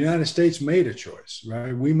 The United States made a choice,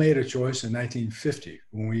 right? We made a choice in 1950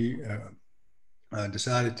 when we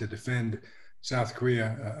decided to defend South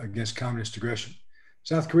Korea against communist aggression.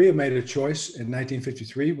 South Korea made a choice in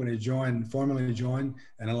 1953 when it formally joined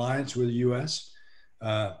an alliance with the US.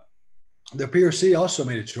 The PRC also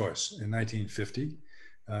made a choice in 1950.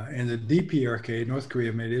 And the DPRK, North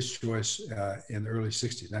Korea, made its choice in the early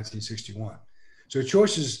 60s, 1961. So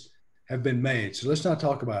choices have been made. So let's not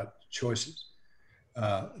talk about choices.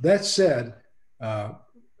 That said,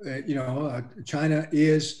 China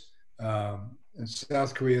is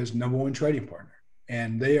South Korea's #1 trading partner,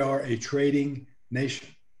 and they are a trading nation.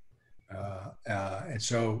 And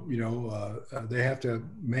so, they have to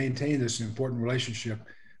maintain this important relationship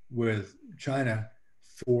with China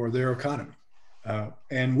for their economy.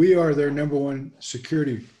 And we are their --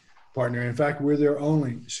 security partner. In fact, we're their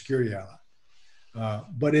only security ally.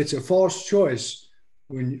 But it's a false choice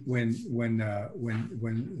when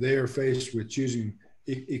they are faced with choosing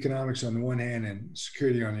economics on the one hand and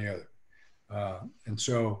security on the other.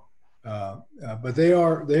 But they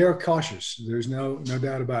are cautious. There's no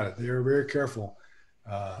doubt about it. They are very careful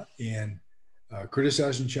in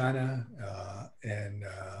criticizing China and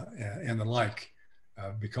the like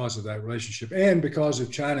because of that relationship and because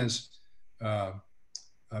of China's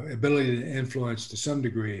ability to influence to some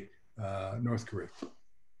degree North Korea.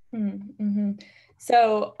 Mm-hmm.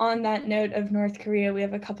 So on that note of North Korea, we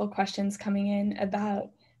have a couple questions coming in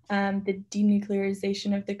about the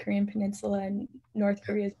denuclearization of the Korean Peninsula and North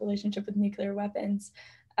Korea's relationship with nuclear weapons.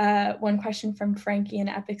 One question from Frankie, an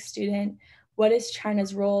EPIIC student: what is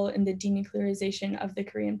China's role in the denuclearization of the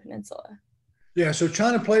Korean Peninsula? Yeah, so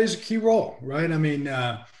China plays a key role, right? I mean,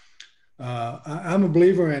 I'm a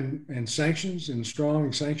believer in sanctions and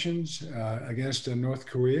strong sanctions against North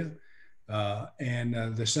Korea.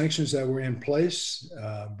 And the sanctions that were in place,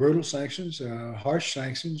 brutal sanctions, harsh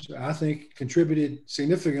sanctions, I think contributed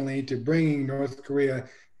significantly to bringing North Korea,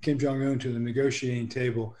 Kim Jong-un, to the negotiating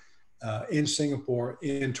table in Singapore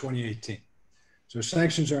in 2018. So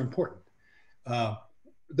sanctions are important.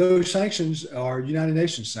 Those sanctions are United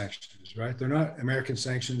Nations sanctions, right? They're not American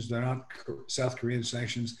sanctions. They're not South Korean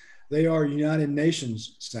sanctions. They are United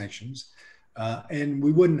Nations sanctions. And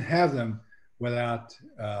we wouldn't have them without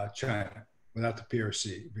China, without the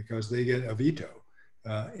PRC, because they get a veto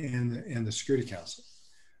in the Security Council.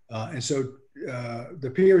 And so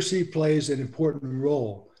the PRC plays an important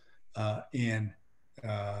role in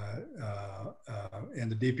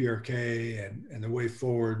the DPRK and the way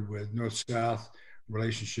forward with North-South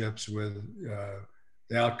relationships, with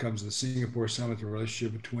the outcomes of the Singapore summit, the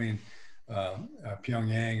relationship between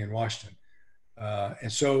Pyongyang and Washington.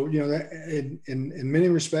 And so, in many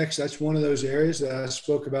respects, that's one of those areas that I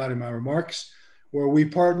spoke about in my remarks where we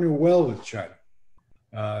partner well with China.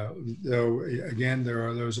 Though, again, there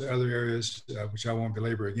are those other areas, which I won't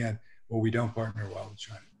belabor again, where we don't partner well with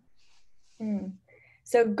China.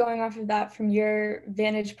 So going off of that, from your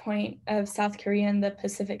vantage point of South Korea and the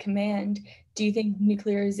Pacific Command, do you think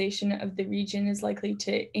nuclearization of the region is likely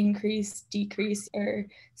to increase, decrease, or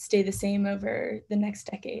stay the same over the next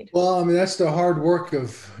decade? Well, I mean, that's the hard work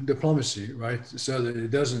of diplomacy, right? So that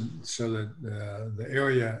it doesn't, so that the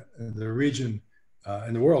area, the region,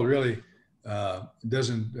 and the world really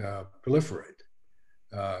doesn't proliferate.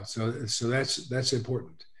 So that's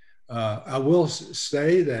important. I will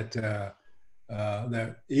say that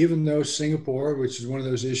that even though Singapore, which is one of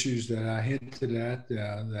those issues that I hinted at,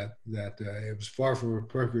 that it was far from a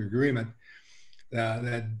perfect agreement,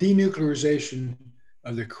 that denuclearization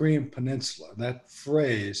of the Korean Peninsula, that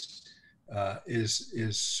phrase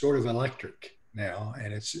is sort of electric now,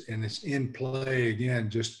 and it's in play again,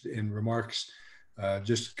 just in remarks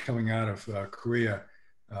just coming out of Korea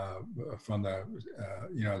from the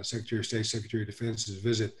the Secretary of State, Secretary of Defense's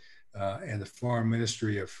visit. And the Foreign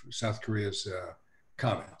Ministry of South Korea's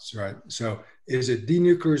comments, right? So is it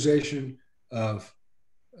denuclearization of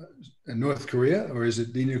North Korea, or is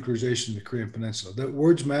it denuclearization of the Korean Peninsula? The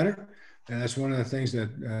words matter, and that's one of the things that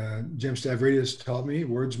Jim Stavridis taught me.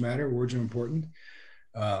 Words matter, words are important.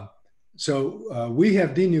 So we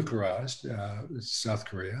have denuclearized South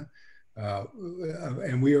Korea,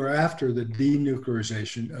 and we are after the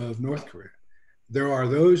denuclearization of North Korea. There are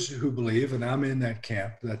those who believe, and I'm in that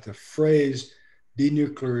camp, that the phrase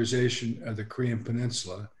denuclearization of the Korean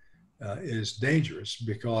Peninsula is dangerous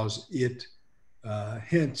because it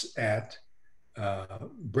hints at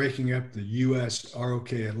breaking up the U.S.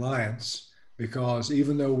 ROK alliance, because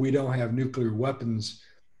even though we don't have nuclear weapons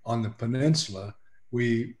on the peninsula,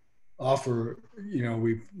 we offer,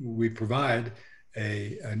 we provide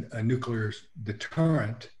a nuclear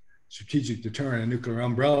deterrent, strategic deterrent, a nuclear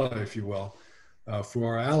umbrella, if you will,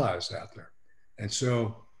 for our allies out there. And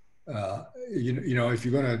so, if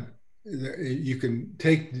you're going to, you can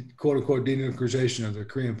take the quote unquote denuclearization of the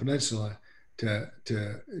Korean Peninsula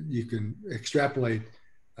you can extrapolate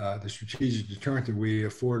the strategic deterrent that we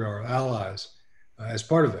afford our allies as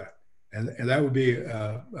part of that. And that would be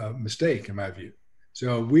a mistake in my view.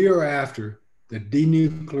 So we are after the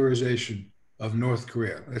denuclearization of North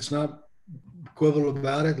Korea. Let's not quibble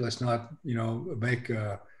about it. Let's not, make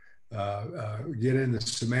get into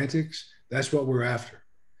semantics. That's what we're after.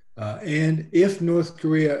 And if North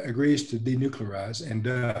Korea agrees to denuclearize, and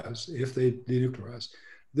does, if they denuclearize,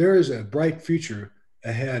 there is a bright future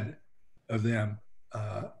ahead of them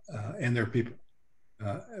and their people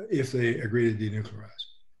if they agree to denuclearize.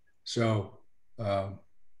 So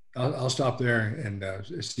I'll stop there and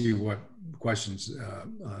see what questions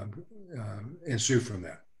ensue from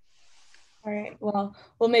that. All right, well,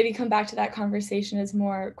 we'll maybe come back to that conversation as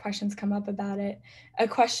more questions come up about it. A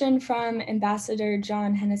question from Ambassador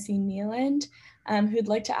John Hennessy Nealand, who'd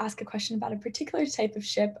like to ask a question about a particular type of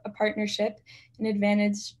ship, a partnership, an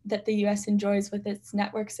advantage that the US enjoys with its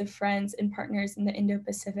networks of friends and partners in the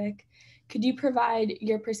Indo-Pacific. Could you provide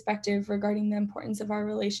your perspective regarding the importance of our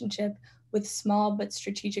relationship with small but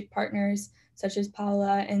strategic partners, such as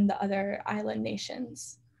Palau and the other island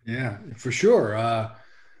nations? Yeah, for sure.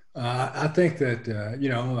 I think that,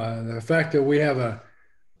 the fact that we have a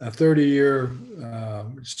 30-year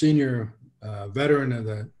senior veteran of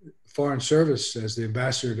the Foreign Service as the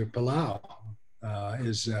ambassador to Palau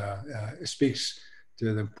speaks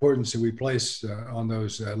to the importance that we place on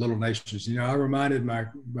those little nations. I reminded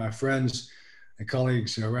my friends and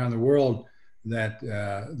colleagues around the world that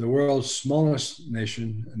the world's smallest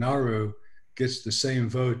nation, Nauru, gets the same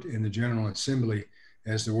vote in the General Assembly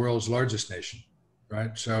as the world's largest nation.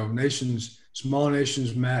 Right, so small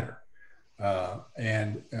nations matter,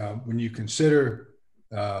 and when you consider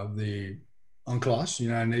the UNCLOS,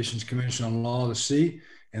 United Nations Convention on Law of the Sea,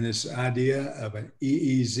 and this idea of an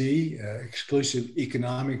EEZ, exclusive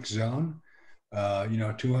economic zone,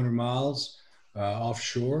 200 miles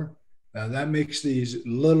offshore, that makes these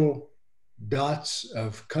little dots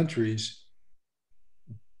of countries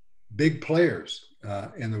big players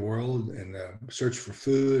in the world, and search for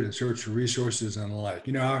food and search for resources and the like.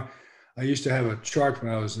 I used to have a chart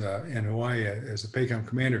when I was in Hawaii as the PACOM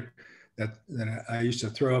commander that I used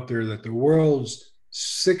to throw up there that the world's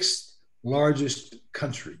sixth largest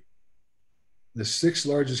country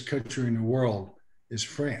in the world is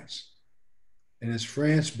France. And it's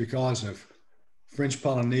France because of French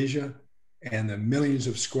Polynesia and the millions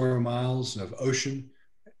of square miles of ocean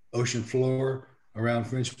floor around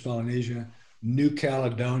French Polynesia, New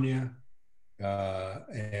Caledonia,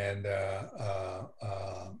 and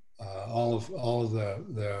all of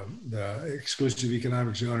the exclusive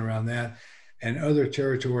economic zone around that, and other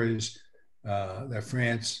territories that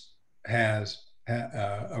France has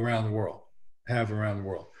around the world.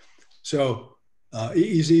 So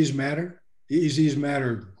EEZs matter. EEZs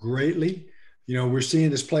matter greatly. We're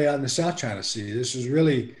seeing this play out in the South China Sea. This is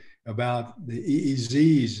really about the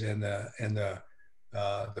EEZs and the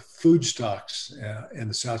food stocks in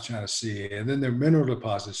the South China Sea, and then their mineral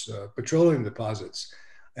deposits, petroleum deposits,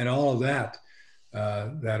 and all of that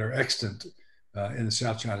that are extant in the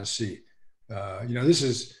South China Sea. This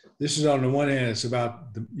is on the one hand, it's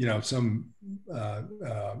about some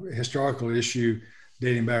historical issue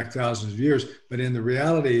dating back thousands of years, but in the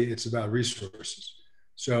reality, it's about resources.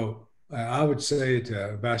 So I would say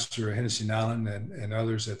to Ambassador Hennessy Nealand and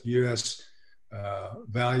others that the U.S.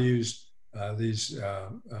 values these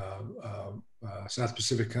South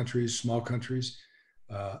Pacific countries, small countries,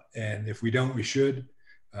 and if we don't, we should.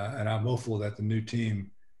 And I'm hopeful that the new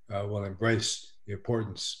team will embrace the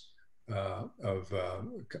importance of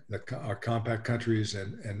our compact countries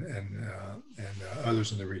and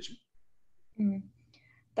others in the region.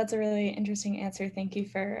 That's a really interesting answer. Thank you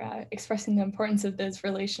for expressing the importance of those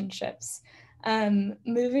relationships.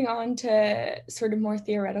 Moving on to sort of more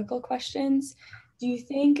theoretical questions. Do you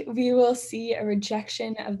think we will see a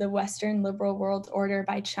rejection of the Western liberal world order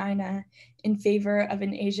by China in favor of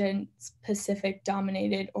an Asian Pacific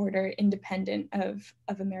dominated order independent of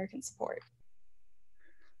American support?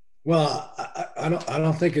 Well, I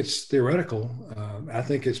don't think it's theoretical. I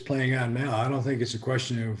think it's playing out now. I don't think it's a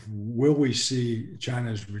question of will we see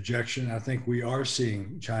China's rejection. I think we are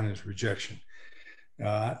seeing China's rejection.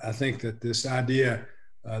 I think that this idea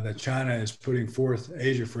that China is putting forth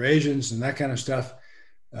Asia for Asians and that kind of stuff,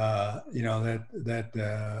 that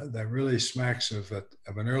really smacks of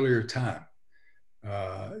an earlier time.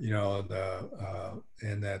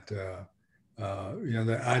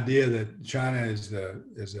 The idea that China is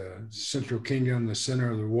a central kingdom, the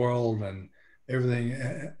center of the world, and everything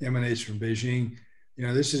emanates from Beijing.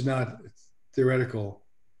 This is not theoretical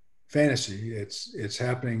fantasy. It's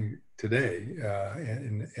happening today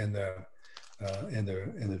in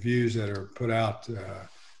the views that are put out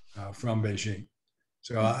from Beijing.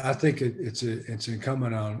 So I think it's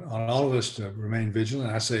incumbent on all of us to remain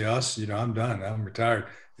vigilant. I say us, I'm done. I'm retired.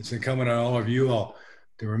 It's incumbent on all of you all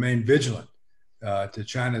to remain vigilant to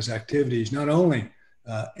China's activities, not only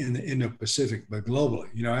in the Indo-Pacific, but globally.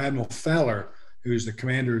 Admiral Fowler, who's the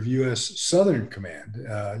commander of U.S. Southern Command,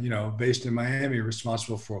 based in Miami,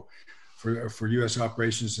 responsible for U.S.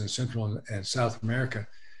 operations in Central and South America.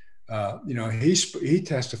 He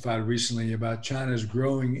testified recently about China's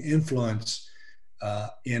growing influence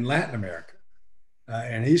in Latin America,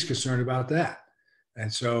 and he's concerned about that.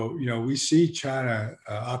 And so, we see China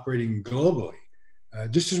operating globally,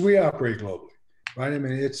 just as we operate globally, right? I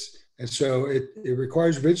mean, it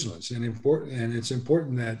requires vigilance and it's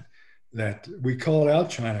important that we call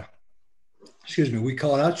out China. We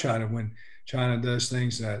call out China when China does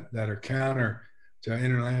things that are counter to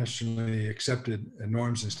internationally accepted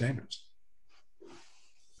norms and standards.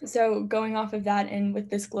 So going off of that and with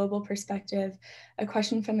this global perspective, a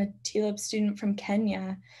question from a TLIP student from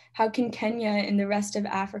Kenya: how can Kenya and the rest of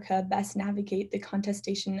Africa best navigate the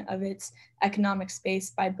contestation of its economic space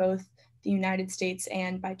by both the United States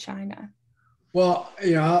and by China? Well,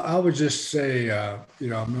 I would just say,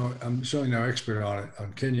 I'm certainly no expert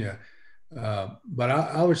on Kenya, but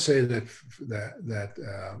I would say that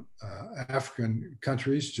African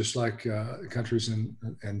countries, just like countries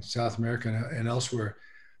in South America and elsewhere,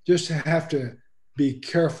 just have to be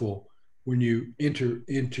careful when you enter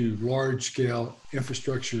into large-scale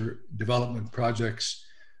infrastructure development projects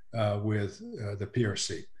with the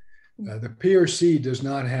PRC. The PRC does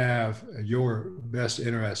not have your best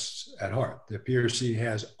interests at heart. The PRC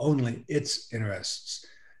has only its interests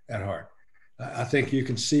at heart. I think you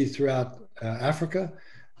can see throughout Africa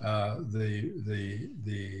the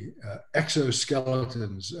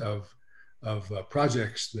exoskeletons of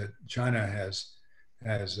projects that China has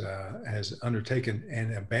undertaken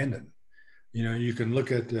and abandoned. You can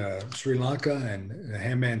look at Sri Lanka and the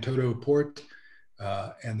Hambantota port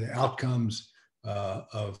and the outcomes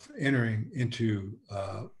of entering into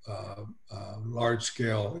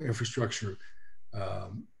large-scale infrastructure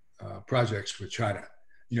projects with China.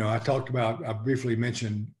 I briefly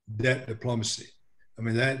mentioned debt diplomacy. I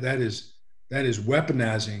mean, that is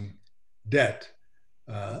weaponizing debt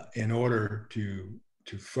in order to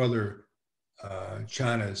further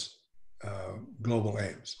China's global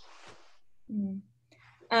aims.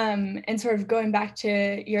 And sort of going back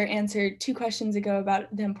to your answer 2 questions ago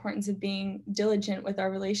about the importance of being diligent with our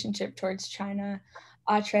relationship towards China,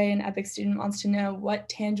 Atre, an EPIIC student, wants to know, what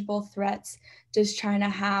tangible threats does China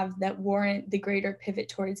have that warrant the greater pivot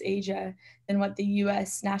towards Asia than what the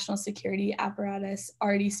US national security apparatus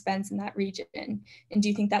already spends in that region? And do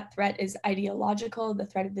you think that threat is ideological, the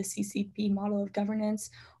threat of the CCP model of governance,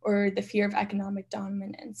 or the fear of economic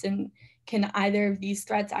dominance? And can either of these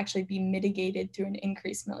threats actually be mitigated through an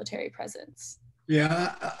increased military presence?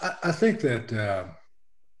 Yeah, I think that,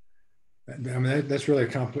 that's really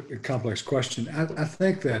a complex question. I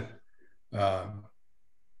think that,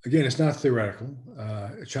 again, it's not theoretical.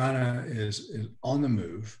 China is on the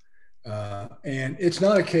move, and it's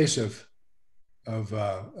not a case of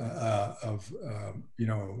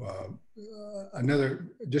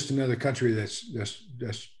another country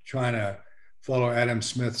that's trying to follow Adam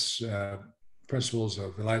Smith's principles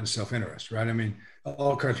of enlightened self-interest, right? I mean,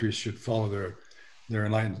 all countries should follow their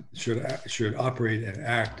enlightened, should operate and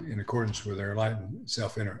act in accordance with their enlightened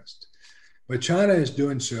self-interest. But China is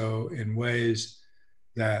doing so in ways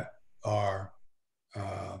that are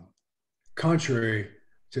contrary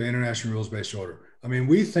to international rules-based order. I mean,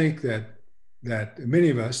 we think that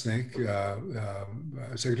many of us think,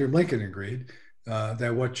 Secretary Blinken agreed,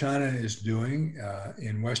 that what China is doing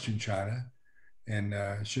in Western China and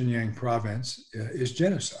Xinjiang province is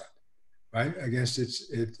genocide, right? Against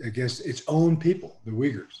its own people, the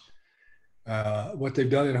Uyghurs. What they've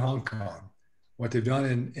done in Hong Kong, what they've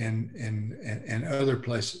done in other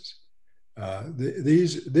places.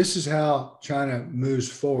 This is how China moves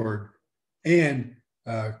forward and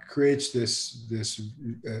creates this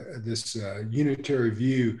unitary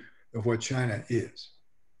view of what China is.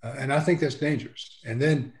 And I think that's dangerous. And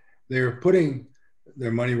then they're putting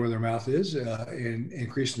their money where their mouth is in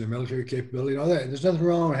increasing their military capability and all that. There's nothing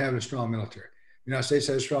wrong with having a strong military. The United States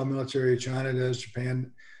has a strong military. China does.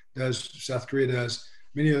 Japan does. South Korea does.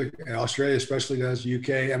 Many other, Australia especially does.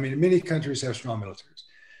 UK. I mean, many countries have strong militaries.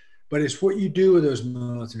 But it's what you do with those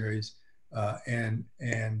militaries and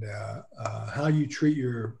how you treat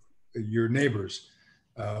your neighbors,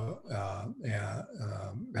 how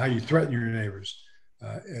you threaten your neighbors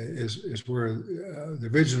is where the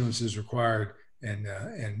vigilance is required, and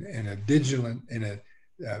a vigilant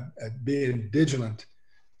being vigilant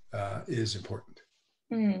is important.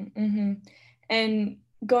 Mm-hmm. And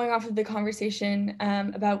going off of the conversation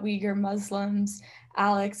about Uyghur Muslims,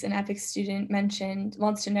 Alex, an EPIIC student,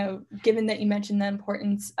 wants to know, given that you mentioned the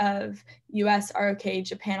importance of US, ROK,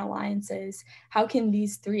 Japan alliances, how can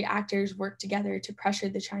these three actors work together to pressure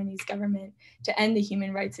the Chinese government to end the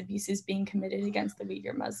human rights abuses being committed against the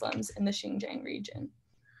Uyghur Muslims in the Xinjiang region?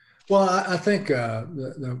 Well, I think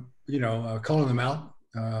calling them out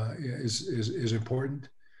is important.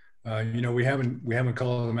 We haven't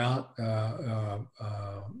called them out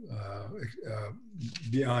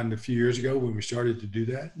beyond a few years ago when we started to do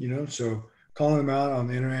that. So calling them out on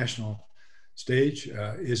the international stage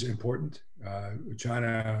is important.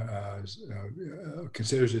 China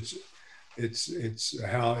considers it's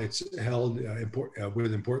how it's held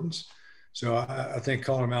with importance. So I think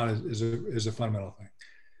calling them out is a fundamental thing.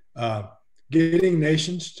 Getting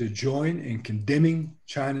nations to join in condemning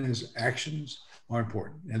China's actions are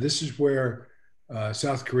important. And this is where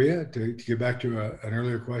South Korea, to get back to an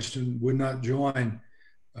earlier question, would not join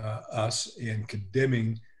us in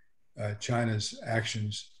condemning China's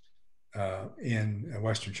actions in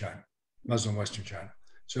Western China, Muslim Western China.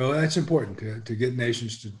 So that's important to get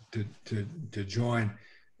nations to join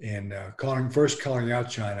in calling out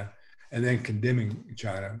China and then condemning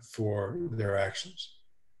China for their actions.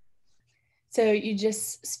 So you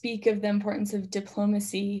just speak of the importance of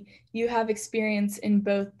diplomacy. You have experience in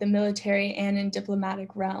both the military and in diplomatic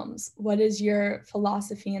realms. What is your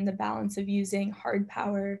philosophy in the balance of using hard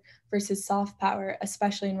power versus soft power,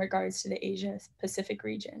 especially in regards to the Asia Pacific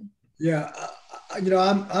region? Yeah,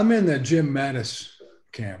 I'm in the Jim Mattis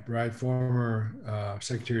camp, right? Former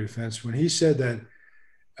Secretary of Defense, when he said that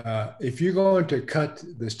if you're going to cut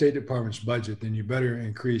the State Department's budget, then you better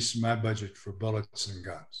increase my budget for bullets and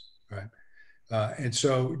guns, right? And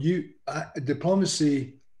so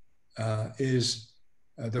diplomacy is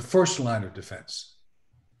the first line of defense,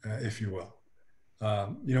 if you will.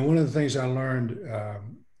 One of the things I learned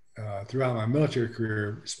throughout my military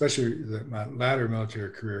career, especially my latter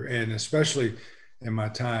military career, and especially in my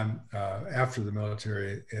time after the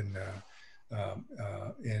military in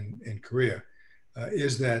Korea,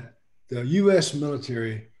 is that the U.S.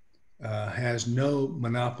 military has no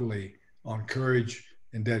monopoly on courage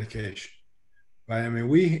and dedication. Right? I mean,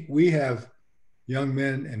 we have young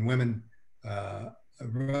men and women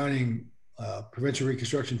running provincial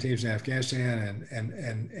reconstruction teams in Afghanistan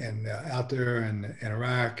and out there in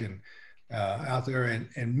Iraq and out there in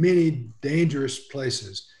many dangerous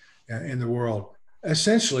places in the world,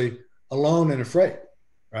 essentially alone and afraid,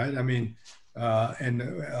 right? I mean, and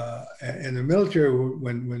the military,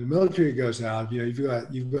 when the military goes out, you've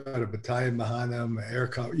got a battalion behind them, air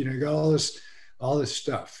cover, you got all this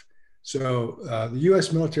stuff. So the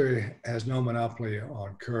U.S. military has no monopoly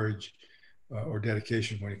on courage or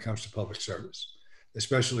dedication when it comes to public service,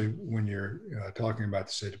 especially when you're talking about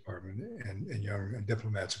the State Department and young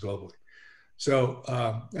diplomats globally. So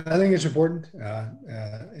I think it's important, I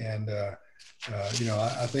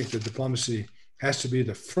think that diplomacy has to be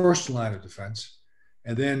the first line of defense,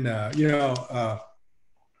 and then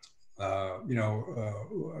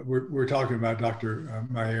we're talking about Dr.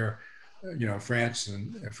 Mayer. France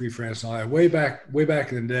and Free France and all that. Way back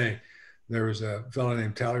in the day, there was a fellow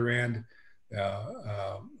named Talleyrand,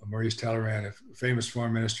 Maurice Talleyrand, a famous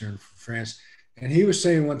foreign minister in France. And he was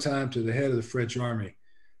saying one time to the head of the French army,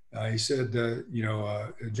 he said,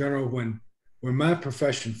 General, when my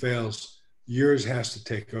profession fails, yours has to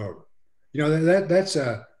take over. That's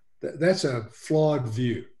a flawed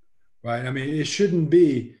view, right? I mean, it shouldn't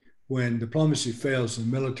be when diplomacy fails, the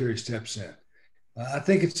military steps in. I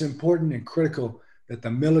think it's important and critical that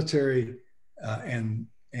the military and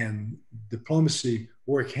diplomacy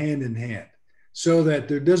work hand in hand so that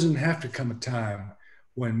there doesn't have to come a time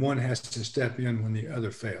when one has to step in when the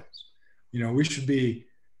other fails. We should be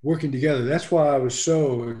working together. That's why I was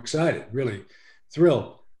so excited, really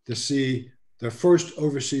thrilled to see the first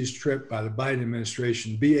overseas trip by the Biden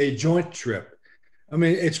administration be a joint trip. I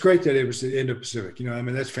mean, it's great that it was the Indo-Pacific, you know, I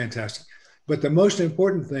mean, that's fantastic. But the most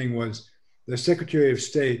important thing was the Secretary of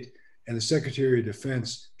State and the Secretary of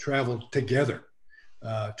Defense traveled together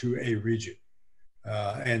to a region.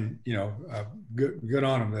 And, you know, good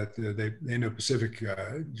on them that the Indo-Pacific,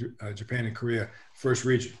 Japan and Korea, first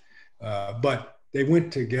region. But they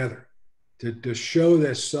went together to show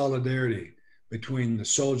that solidarity between the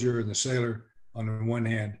soldier and the sailor on the one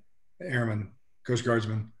hand, airman, Coast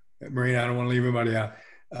Guardsman, Marine, I don't want to leave anybody out,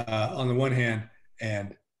 on the one hand,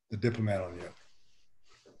 and the diplomat on the other.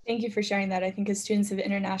 Thank you for sharing that. I think as students of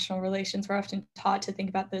international relations, we're often taught to think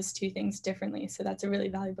about those two things differently. So that's a really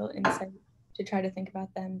valuable insight to try to think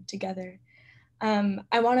about them together.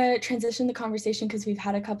 I want to transition the conversation because we've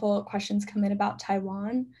had a couple questions come in about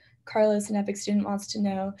Taiwan. Carlos, an EPIIC student, wants to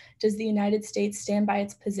know, does the United States stand by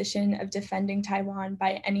its position of defending Taiwan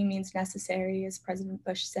by any means necessary, as President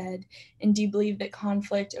Bush said? And do you believe that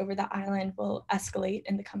conflict over the island will escalate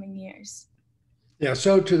in the coming years? Yeah,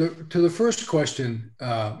 so to the first question,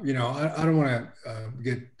 you know, I don't want to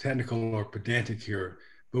get technical or pedantic here,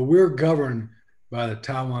 but we're governed by the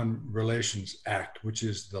Taiwan Relations Act, which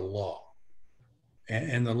is the law.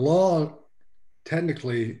 And the law,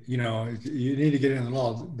 technically, you know, you need to get into the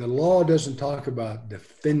law. The law doesn't talk about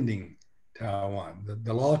defending Taiwan.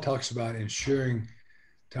 The law talks about ensuring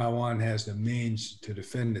Taiwan has the means to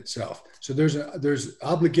defend itself. So there's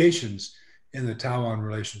obligations in the Taiwan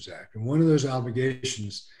Relations Act. And one of those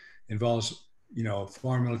obligations involves, you know,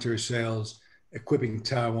 foreign military sales, equipping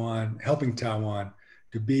Taiwan, helping Taiwan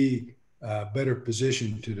to be better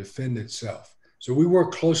positioned to defend itself. So we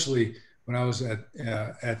work closely when I was at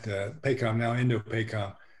PACOM, now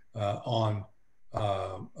Indo-PACOM, on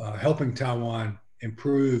helping Taiwan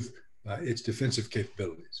improve its defensive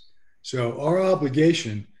capabilities. So our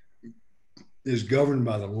obligation is governed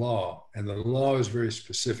by the law, and the law is very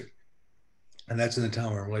specific, and that's in the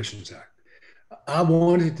Taiwan Relations Act. I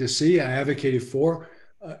wanted to see, I advocated for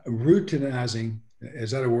routinizing,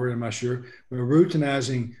 is that a word? I'm not sure, but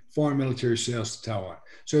routinizing foreign military sales to Taiwan,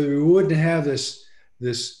 so that we wouldn't have this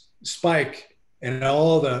spike and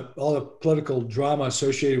all the political drama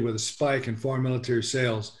associated with a spike in foreign military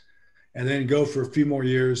sales, and then go for a few more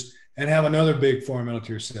years and have another big foreign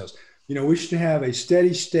military sales. You know, we should have a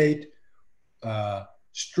steady state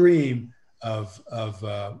stream of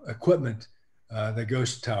equipment that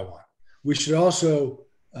goes to Taiwan. We should also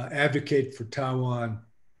advocate for Taiwan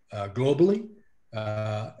globally,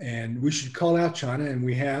 and we should call out China, and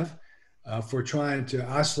we have, for trying to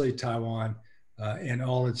isolate Taiwan and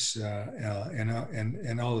all its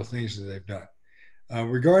and all the things that they've done.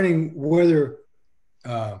 Regarding whether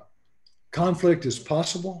conflict is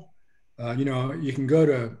possible, you know, you can go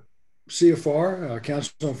to CFR,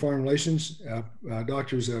 Council on Foreign Relations.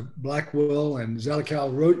 Doctors Blackwell and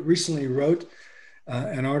Zalikow recently wrote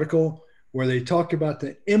an article where they talked about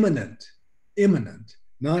the imminent,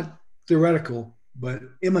 not theoretical, but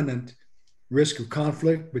imminent risk of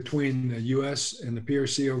conflict between the U.S. and the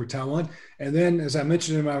PRC over Taiwan. And then, as I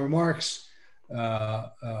mentioned in my remarks,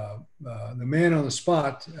 the man on the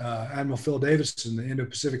spot, Admiral Phil Davidson, the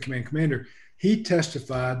Indo-Pacific Command Commander, he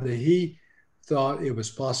testified that he thought it was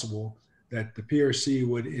possible that the PRC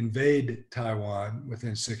would invade Taiwan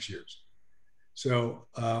within 6 years. So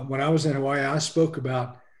when I was in Hawaii, I spoke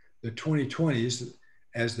about the 2020s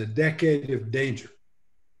as the decade of danger,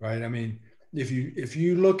 right? I mean, if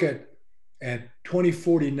you look at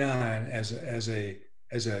 2049 as a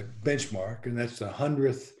benchmark, and that's the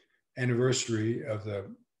 100th anniversary of the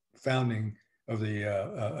founding of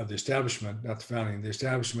the establishment, not the founding, the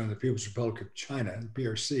establishment of the People's Republic of China, the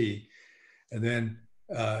PRC, and then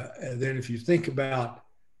if you think about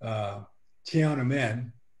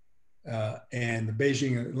Tiananmen and the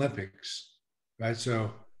Beijing Olympics, right?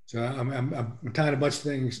 So I'm tying a bunch of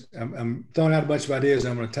things. I'm throwing out a bunch of ideas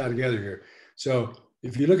I'm going to tie together here. So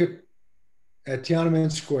if you look at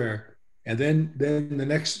Tiananmen Square, and then the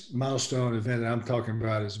next milestone event that I'm talking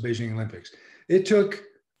about is Beijing Olympics. It took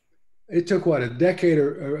what, a decade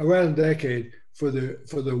or around a decade for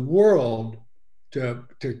the world to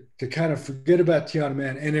kind of forget about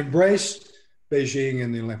Tiananmen and embrace Beijing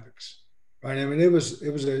in the Olympics, right? I mean, it was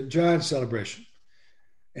a giant celebration.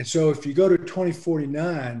 And so if you go to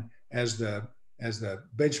 2049 as the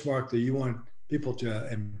benchmark that you want people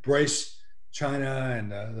to embrace China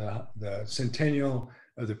and the centennial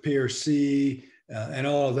of the PRC and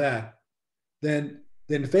all of that, then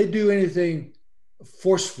if they do anything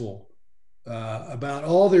forceful about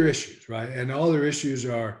all their issues, right? And all their issues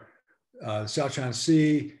are the South China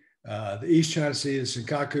Sea, the East China Sea, the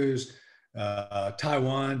Senkakus,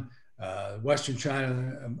 Taiwan, Western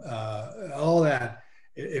China, all that.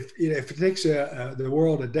 If it takes the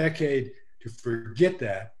world a decade to forget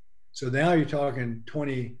that, so now you're talking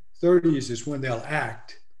 2030s is when they'll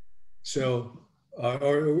act. So,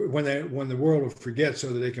 or when the world will forget,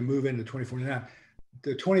 so that they can move into 2049.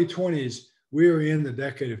 The 2020s, we are in the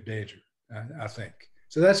decade of danger, I think.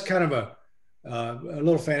 So that's kind of a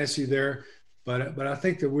little fantasy there, but I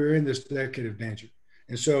think that we're in this decade of danger.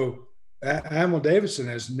 And so Admiral Davidson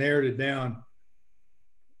has narrowed it down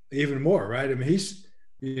even more, right? I mean, he's,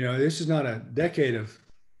 this is not a decade of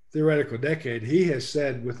theoretical decade. He has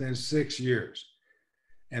said within 6 years.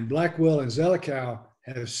 And Blackwell and Zelikow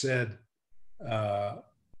have said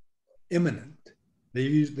imminent. They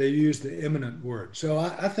use the imminent word. So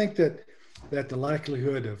I think that the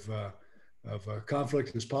likelihood of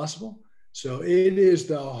conflict is possible. So it is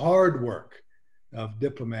the hard work of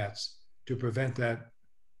diplomats to prevent that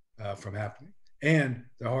from happening, and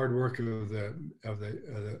the hard work of the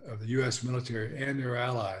U.S. military and their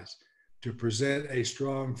allies to present a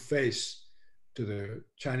strong face to the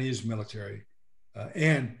Chinese military,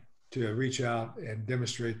 and to reach out and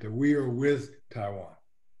demonstrate that we are with Taiwan,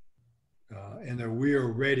 and that we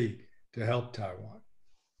are ready to help Taiwan,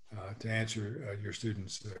 to answer your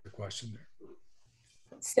student's question there.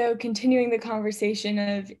 So continuing the conversation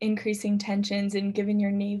of increasing tensions and given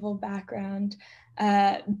your naval background,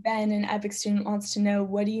 Ben, an EPIIC student, wants to know,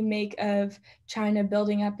 what do you make of China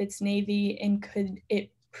building up its Navy, and could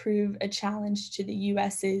it prove a challenge to the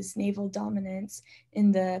US's naval dominance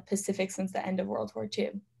in the Pacific since the end of World War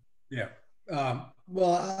II? Yeah.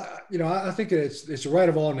 Well, I think it's the right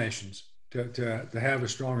of all nations to have a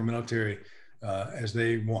stronger military as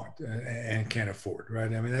they want and can afford,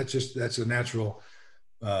 right? I mean, that's a natural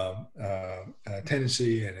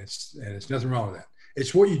tendency, and it's nothing wrong with that.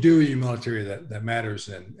 It's what you do in your military that matters,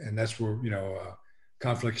 and that's where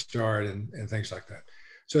conflicts start and things like that.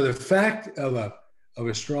 So the fact of a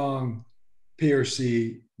strong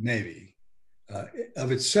PRC Navy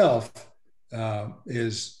of itself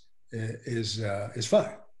is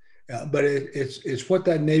fine, but it's what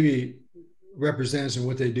that Navy represents and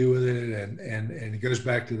what they do with it, and it goes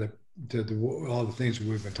back to all the things that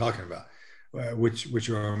we've been talking about, which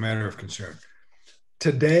are a matter of concern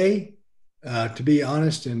today. To be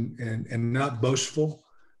honest and not boastful,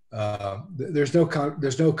 there's no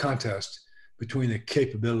contest between the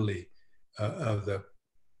capability of the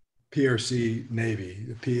PRC Navy,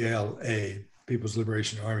 the PLA, People's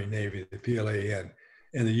Liberation Army Navy, the PLAN,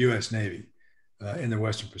 and the U.S. Navy in the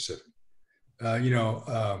Western Pacific. A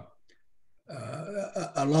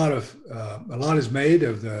lot is made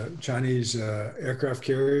of the Chinese aircraft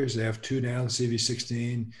carriers. They have two now, the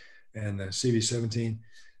CV-16 and the CV-17.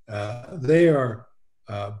 They are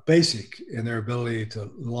basic in their ability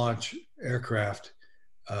to launch aircraft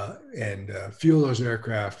and fuel those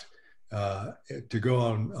aircraft to go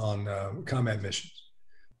on combat missions.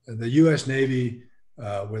 The U.S. Navy,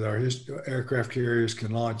 with our aircraft carriers,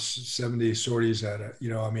 can launch 70 sorties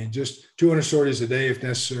just 200 sorties a day if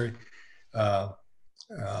necessary.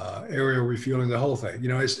 Aerial refueling, the whole thing.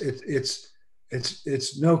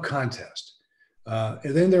 It's no contest.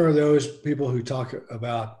 And then there are those people who talk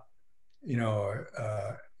about,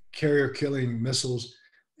 carrier killing missiles.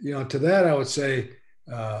 To that I would say,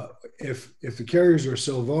 if the carriers are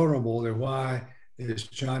so vulnerable, then why is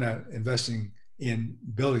China investing in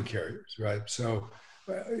building carriers, right? So,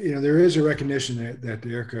 there is a recognition that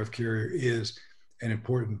the aircraft carrier is an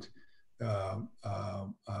important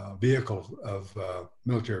vehicle of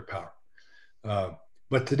military power.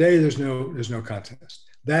 But today there's no contest.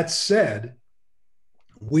 That said,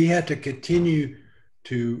 we have to continue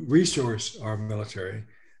to resource our military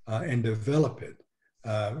and develop it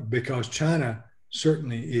because China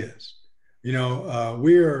certainly is.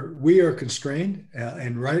 We are constrained,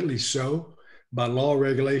 and rightly so, by law,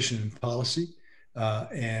 regulation, and policy,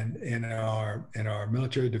 and in our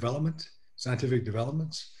military development, scientific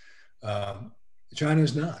developments. China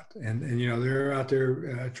is not, and they're out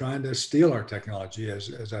there trying to steal our technology,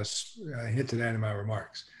 as I hinted at in my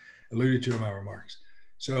remarks, alluded to in my remarks.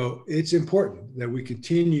 So it's important that we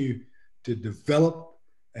continue to develop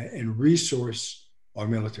and resource our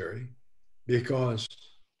military, because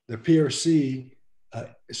the PRC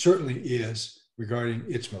certainly is regarding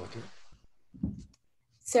its military.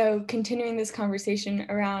 So continuing this conversation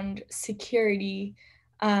around security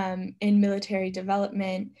in military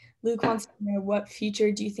development, Luke wants to know, what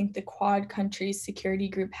future do you think the Quad countries security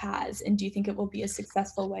group has, and do you think it will be a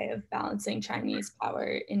successful way of balancing Chinese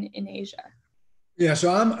power in Asia? Yeah,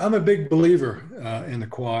 so I'm a big believer in the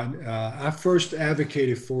Quad. I first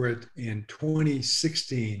advocated for it in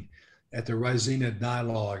 2016 at the Raisina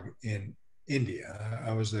Dialogue in India.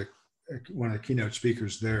 I was one of the keynote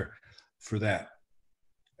speakers there for that.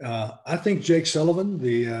 I think Jake Sullivan,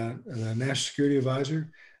 the National Security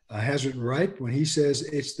Advisor, has it right when he says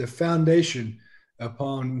it's the foundation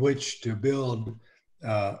upon which to build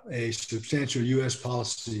a substantial U.S.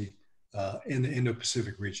 policy in the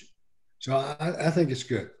Indo-Pacific region. So I think it's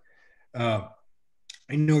good.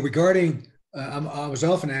 Regarding, I was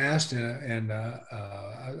often asked, and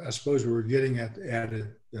I suppose we're getting at it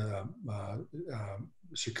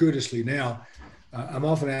circuitously now. I'm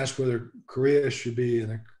often asked whether Korea should be in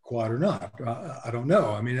the Quad or not. I don't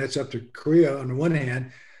know. I mean, that's up to Korea on the one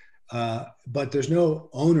hand, but there's no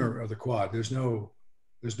owner of the Quad. There's no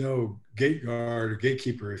gate guard or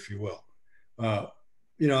gatekeeper, if you will.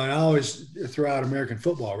 And I always throw out American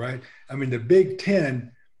football, right? I mean, the Big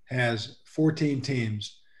Ten has 14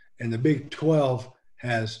 teams, and the Big 12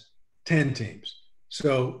 has 10 teams.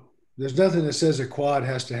 So there's nothing that says a Quad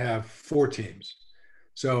has to have 4 teams.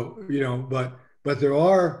 So, but there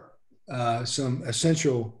are some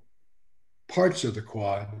essential parts of the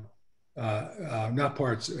Quad, not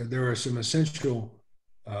parts, there are some essential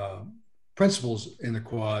principles in the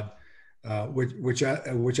Quad, which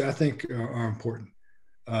I think are important.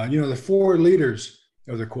 The 4 leaders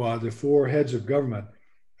of the Quad, the 4 heads of government,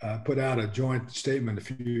 put out a joint statement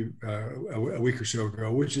a week or so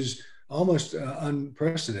ago, which is almost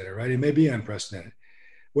unprecedented, right? It may be unprecedented,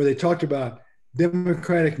 where they talked about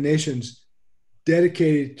democratic nations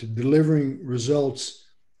dedicated to delivering results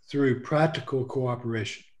through practical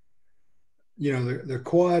cooperation. The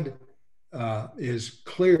Quad is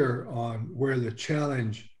clear on where the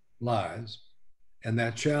challenge lies. And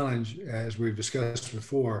that challenge, as we've discussed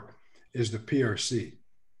before, is the PRC.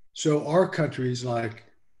 So are countries like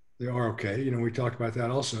the ROK, we talked about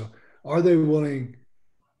that also, are they willing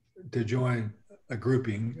to join a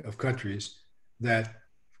grouping of countries that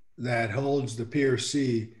holds the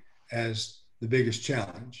PRC as the biggest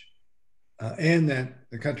challenge, and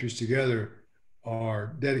that the countries together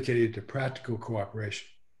are dedicated to practical cooperation?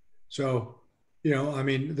 So,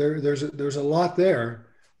 there's a lot there,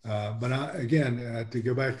 but again, to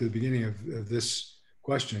go back to the beginning of this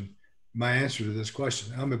question, my answer to this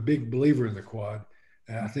question, I'm a big believer in the Quad,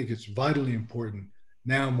 and I think it's vitally important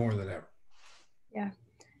now more than ever. Yeah,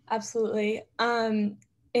 absolutely.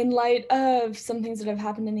 In light of some things that have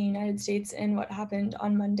happened in the United States and what happened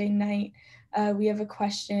on Monday night, we have a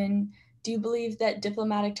question. Do you believe that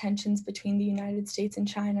diplomatic tensions between the United States and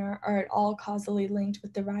China are at all causally linked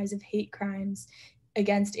with the rise of hate crimes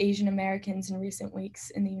against Asian Americans in recent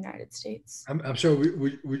weeks in the United States? I'm sorry,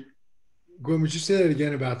 Gwen, would you say that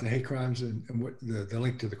again about the hate crimes and what the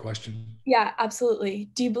link to the question? Yeah, absolutely.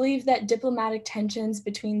 Do you believe that diplomatic tensions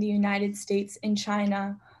between the United States and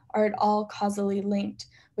China are at all causally linked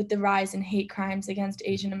with the rise in hate crimes against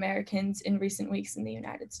Asian Americans in recent weeks in the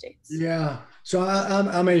United States? Yeah, so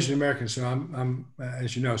I'm Asian American, so I'm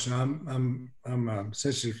as you know, so I'm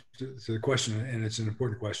sensitive to the question, and it's an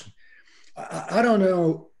important question. I don't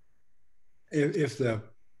know if the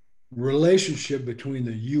relationship between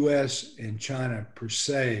the U.S. and China per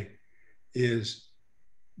se is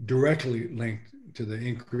directly linked to the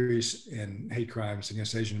increase in hate crimes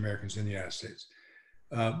against Asian Americans in the United States.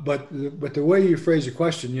 But the way you phrase the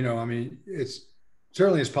question, it's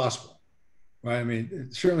certainly is possible, right? I mean,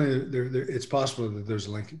 certainly it's possible that there's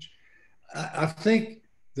a linkage. I think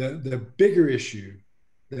the bigger issue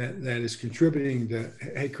that is contributing to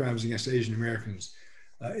hate crimes against Asian Americans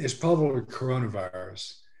is probably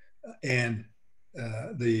coronavirus and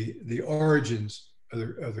the origins of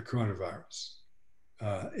the coronavirus.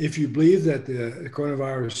 If you believe that the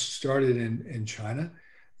coronavirus started in China,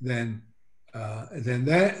 then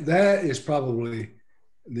that is probably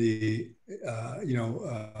a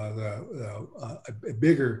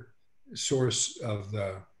bigger source of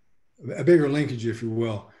a bigger linkage, if you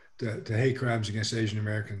will, to hate crimes against Asian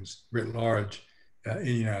Americans writ large in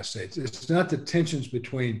the United States. It's not the tensions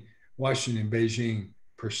between Washington and Beijing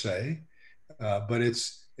per se, but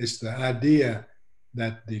it's the idea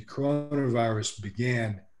that the coronavirus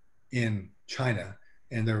began in China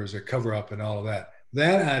and there was a cover-up and all of that.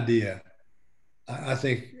 That idea, I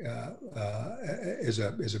think, is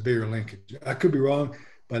a bigger linkage. I could be wrong,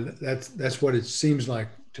 but that's what it seems like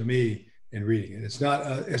to me in reading it. It's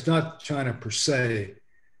not China per se.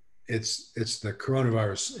 It's the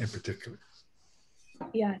coronavirus in particular.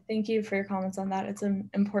 Yeah, thank you for your comments on that. It's an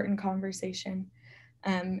important conversation,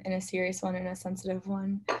 and a serious one and a sensitive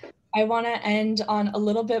one. I want to end on a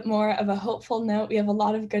little bit more of a hopeful note. We have a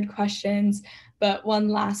lot of good questions, but one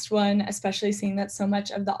last one, especially seeing that so much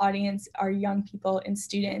of the audience are young people and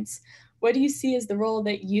students. what do you see as the role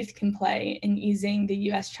that youth can play in easing the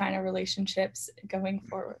US-China relationships going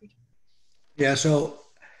forward? Yeah, so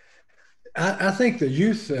I think the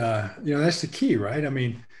youth, that's the key, right? I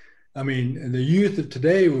mean, the youth of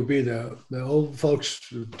today will be the old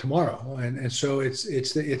folks tomorrow, and so it's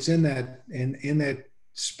in that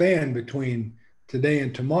span between today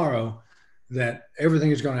and tomorrow that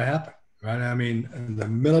everything is going to happen, right? I mean, the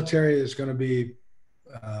military is going to be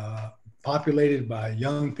populated by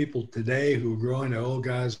young people today who are growing to old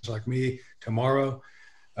guys like me tomorrow.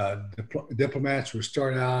 Diplomats will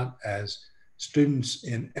start out as students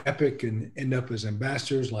in EPIIC and end up as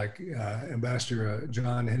ambassadors like Ambassador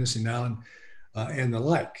John Hennessy Nowlin and the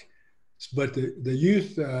like. But the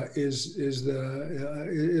youth is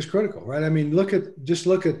critical, right? I mean, look at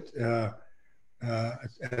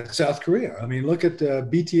South Korea. I mean, look at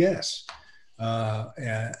BTS,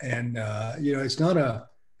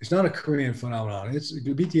 it's not a Korean phenomenon.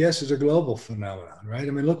 BTS is a global phenomenon, right?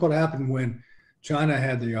 I mean, look what happened when China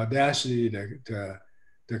had the audacity to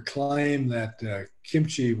claim that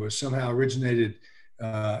kimchi was somehow originated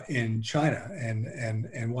in China,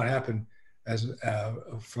 and what happened as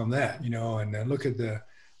from that, and look at the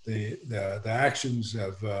actions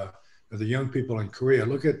of the young people in Korea.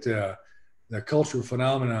 Look at the cultural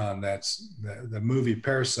phenomenon that's the movie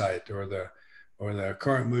Parasite, or the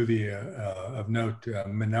current movie of note,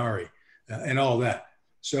 Minari, and all that.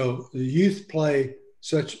 So the youth play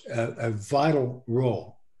such a vital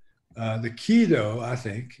role. The key, though, I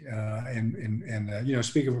think, and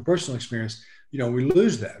speaking from personal experience, we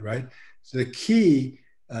lose that, right? So the key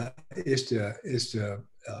is to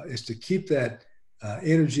keep that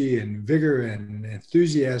energy and vigor and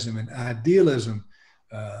enthusiasm and idealism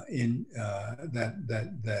that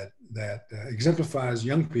exemplifies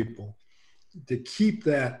young people, to keep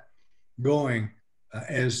that going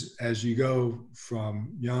as you go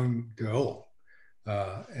from young to old.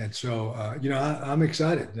 And so, I'm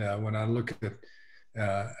excited when I look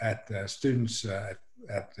at students at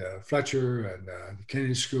Fletcher and the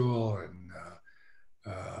Kennedy School and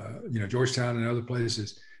Georgetown and other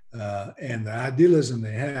places, and the idealism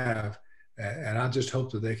they have, and I just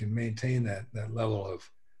hope that they can maintain that level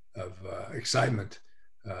of excitement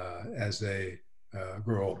as they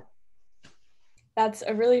grow older. That's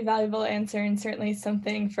a really valuable answer, and certainly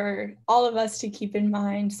something for all of us to keep in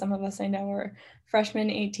mind. Some of us I know are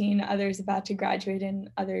freshmen 18, others about to graduate, and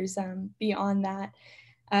others beyond that.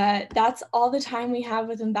 That's all the time we have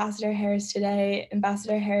with Ambassador Harris today.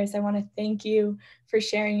 Ambassador Harris, I want to thank you for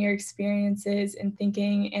sharing your experiences and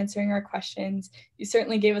answering our questions. You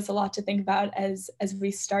certainly gave us a lot to think about as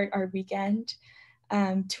we start our weekend.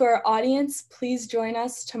 To our audience, please join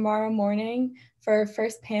us tomorrow morning for our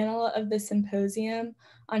first panel of the Symposium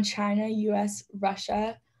on China, US,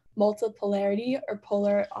 Russia, Multipolarity or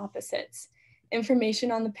Polar Opposites.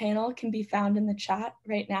 Information on the panel can be found in the chat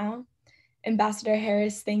right now. Ambassador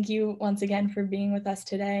Harris, thank you once again for being with us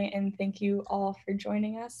today, and thank you all for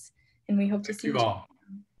joining us, and we hope to see you all.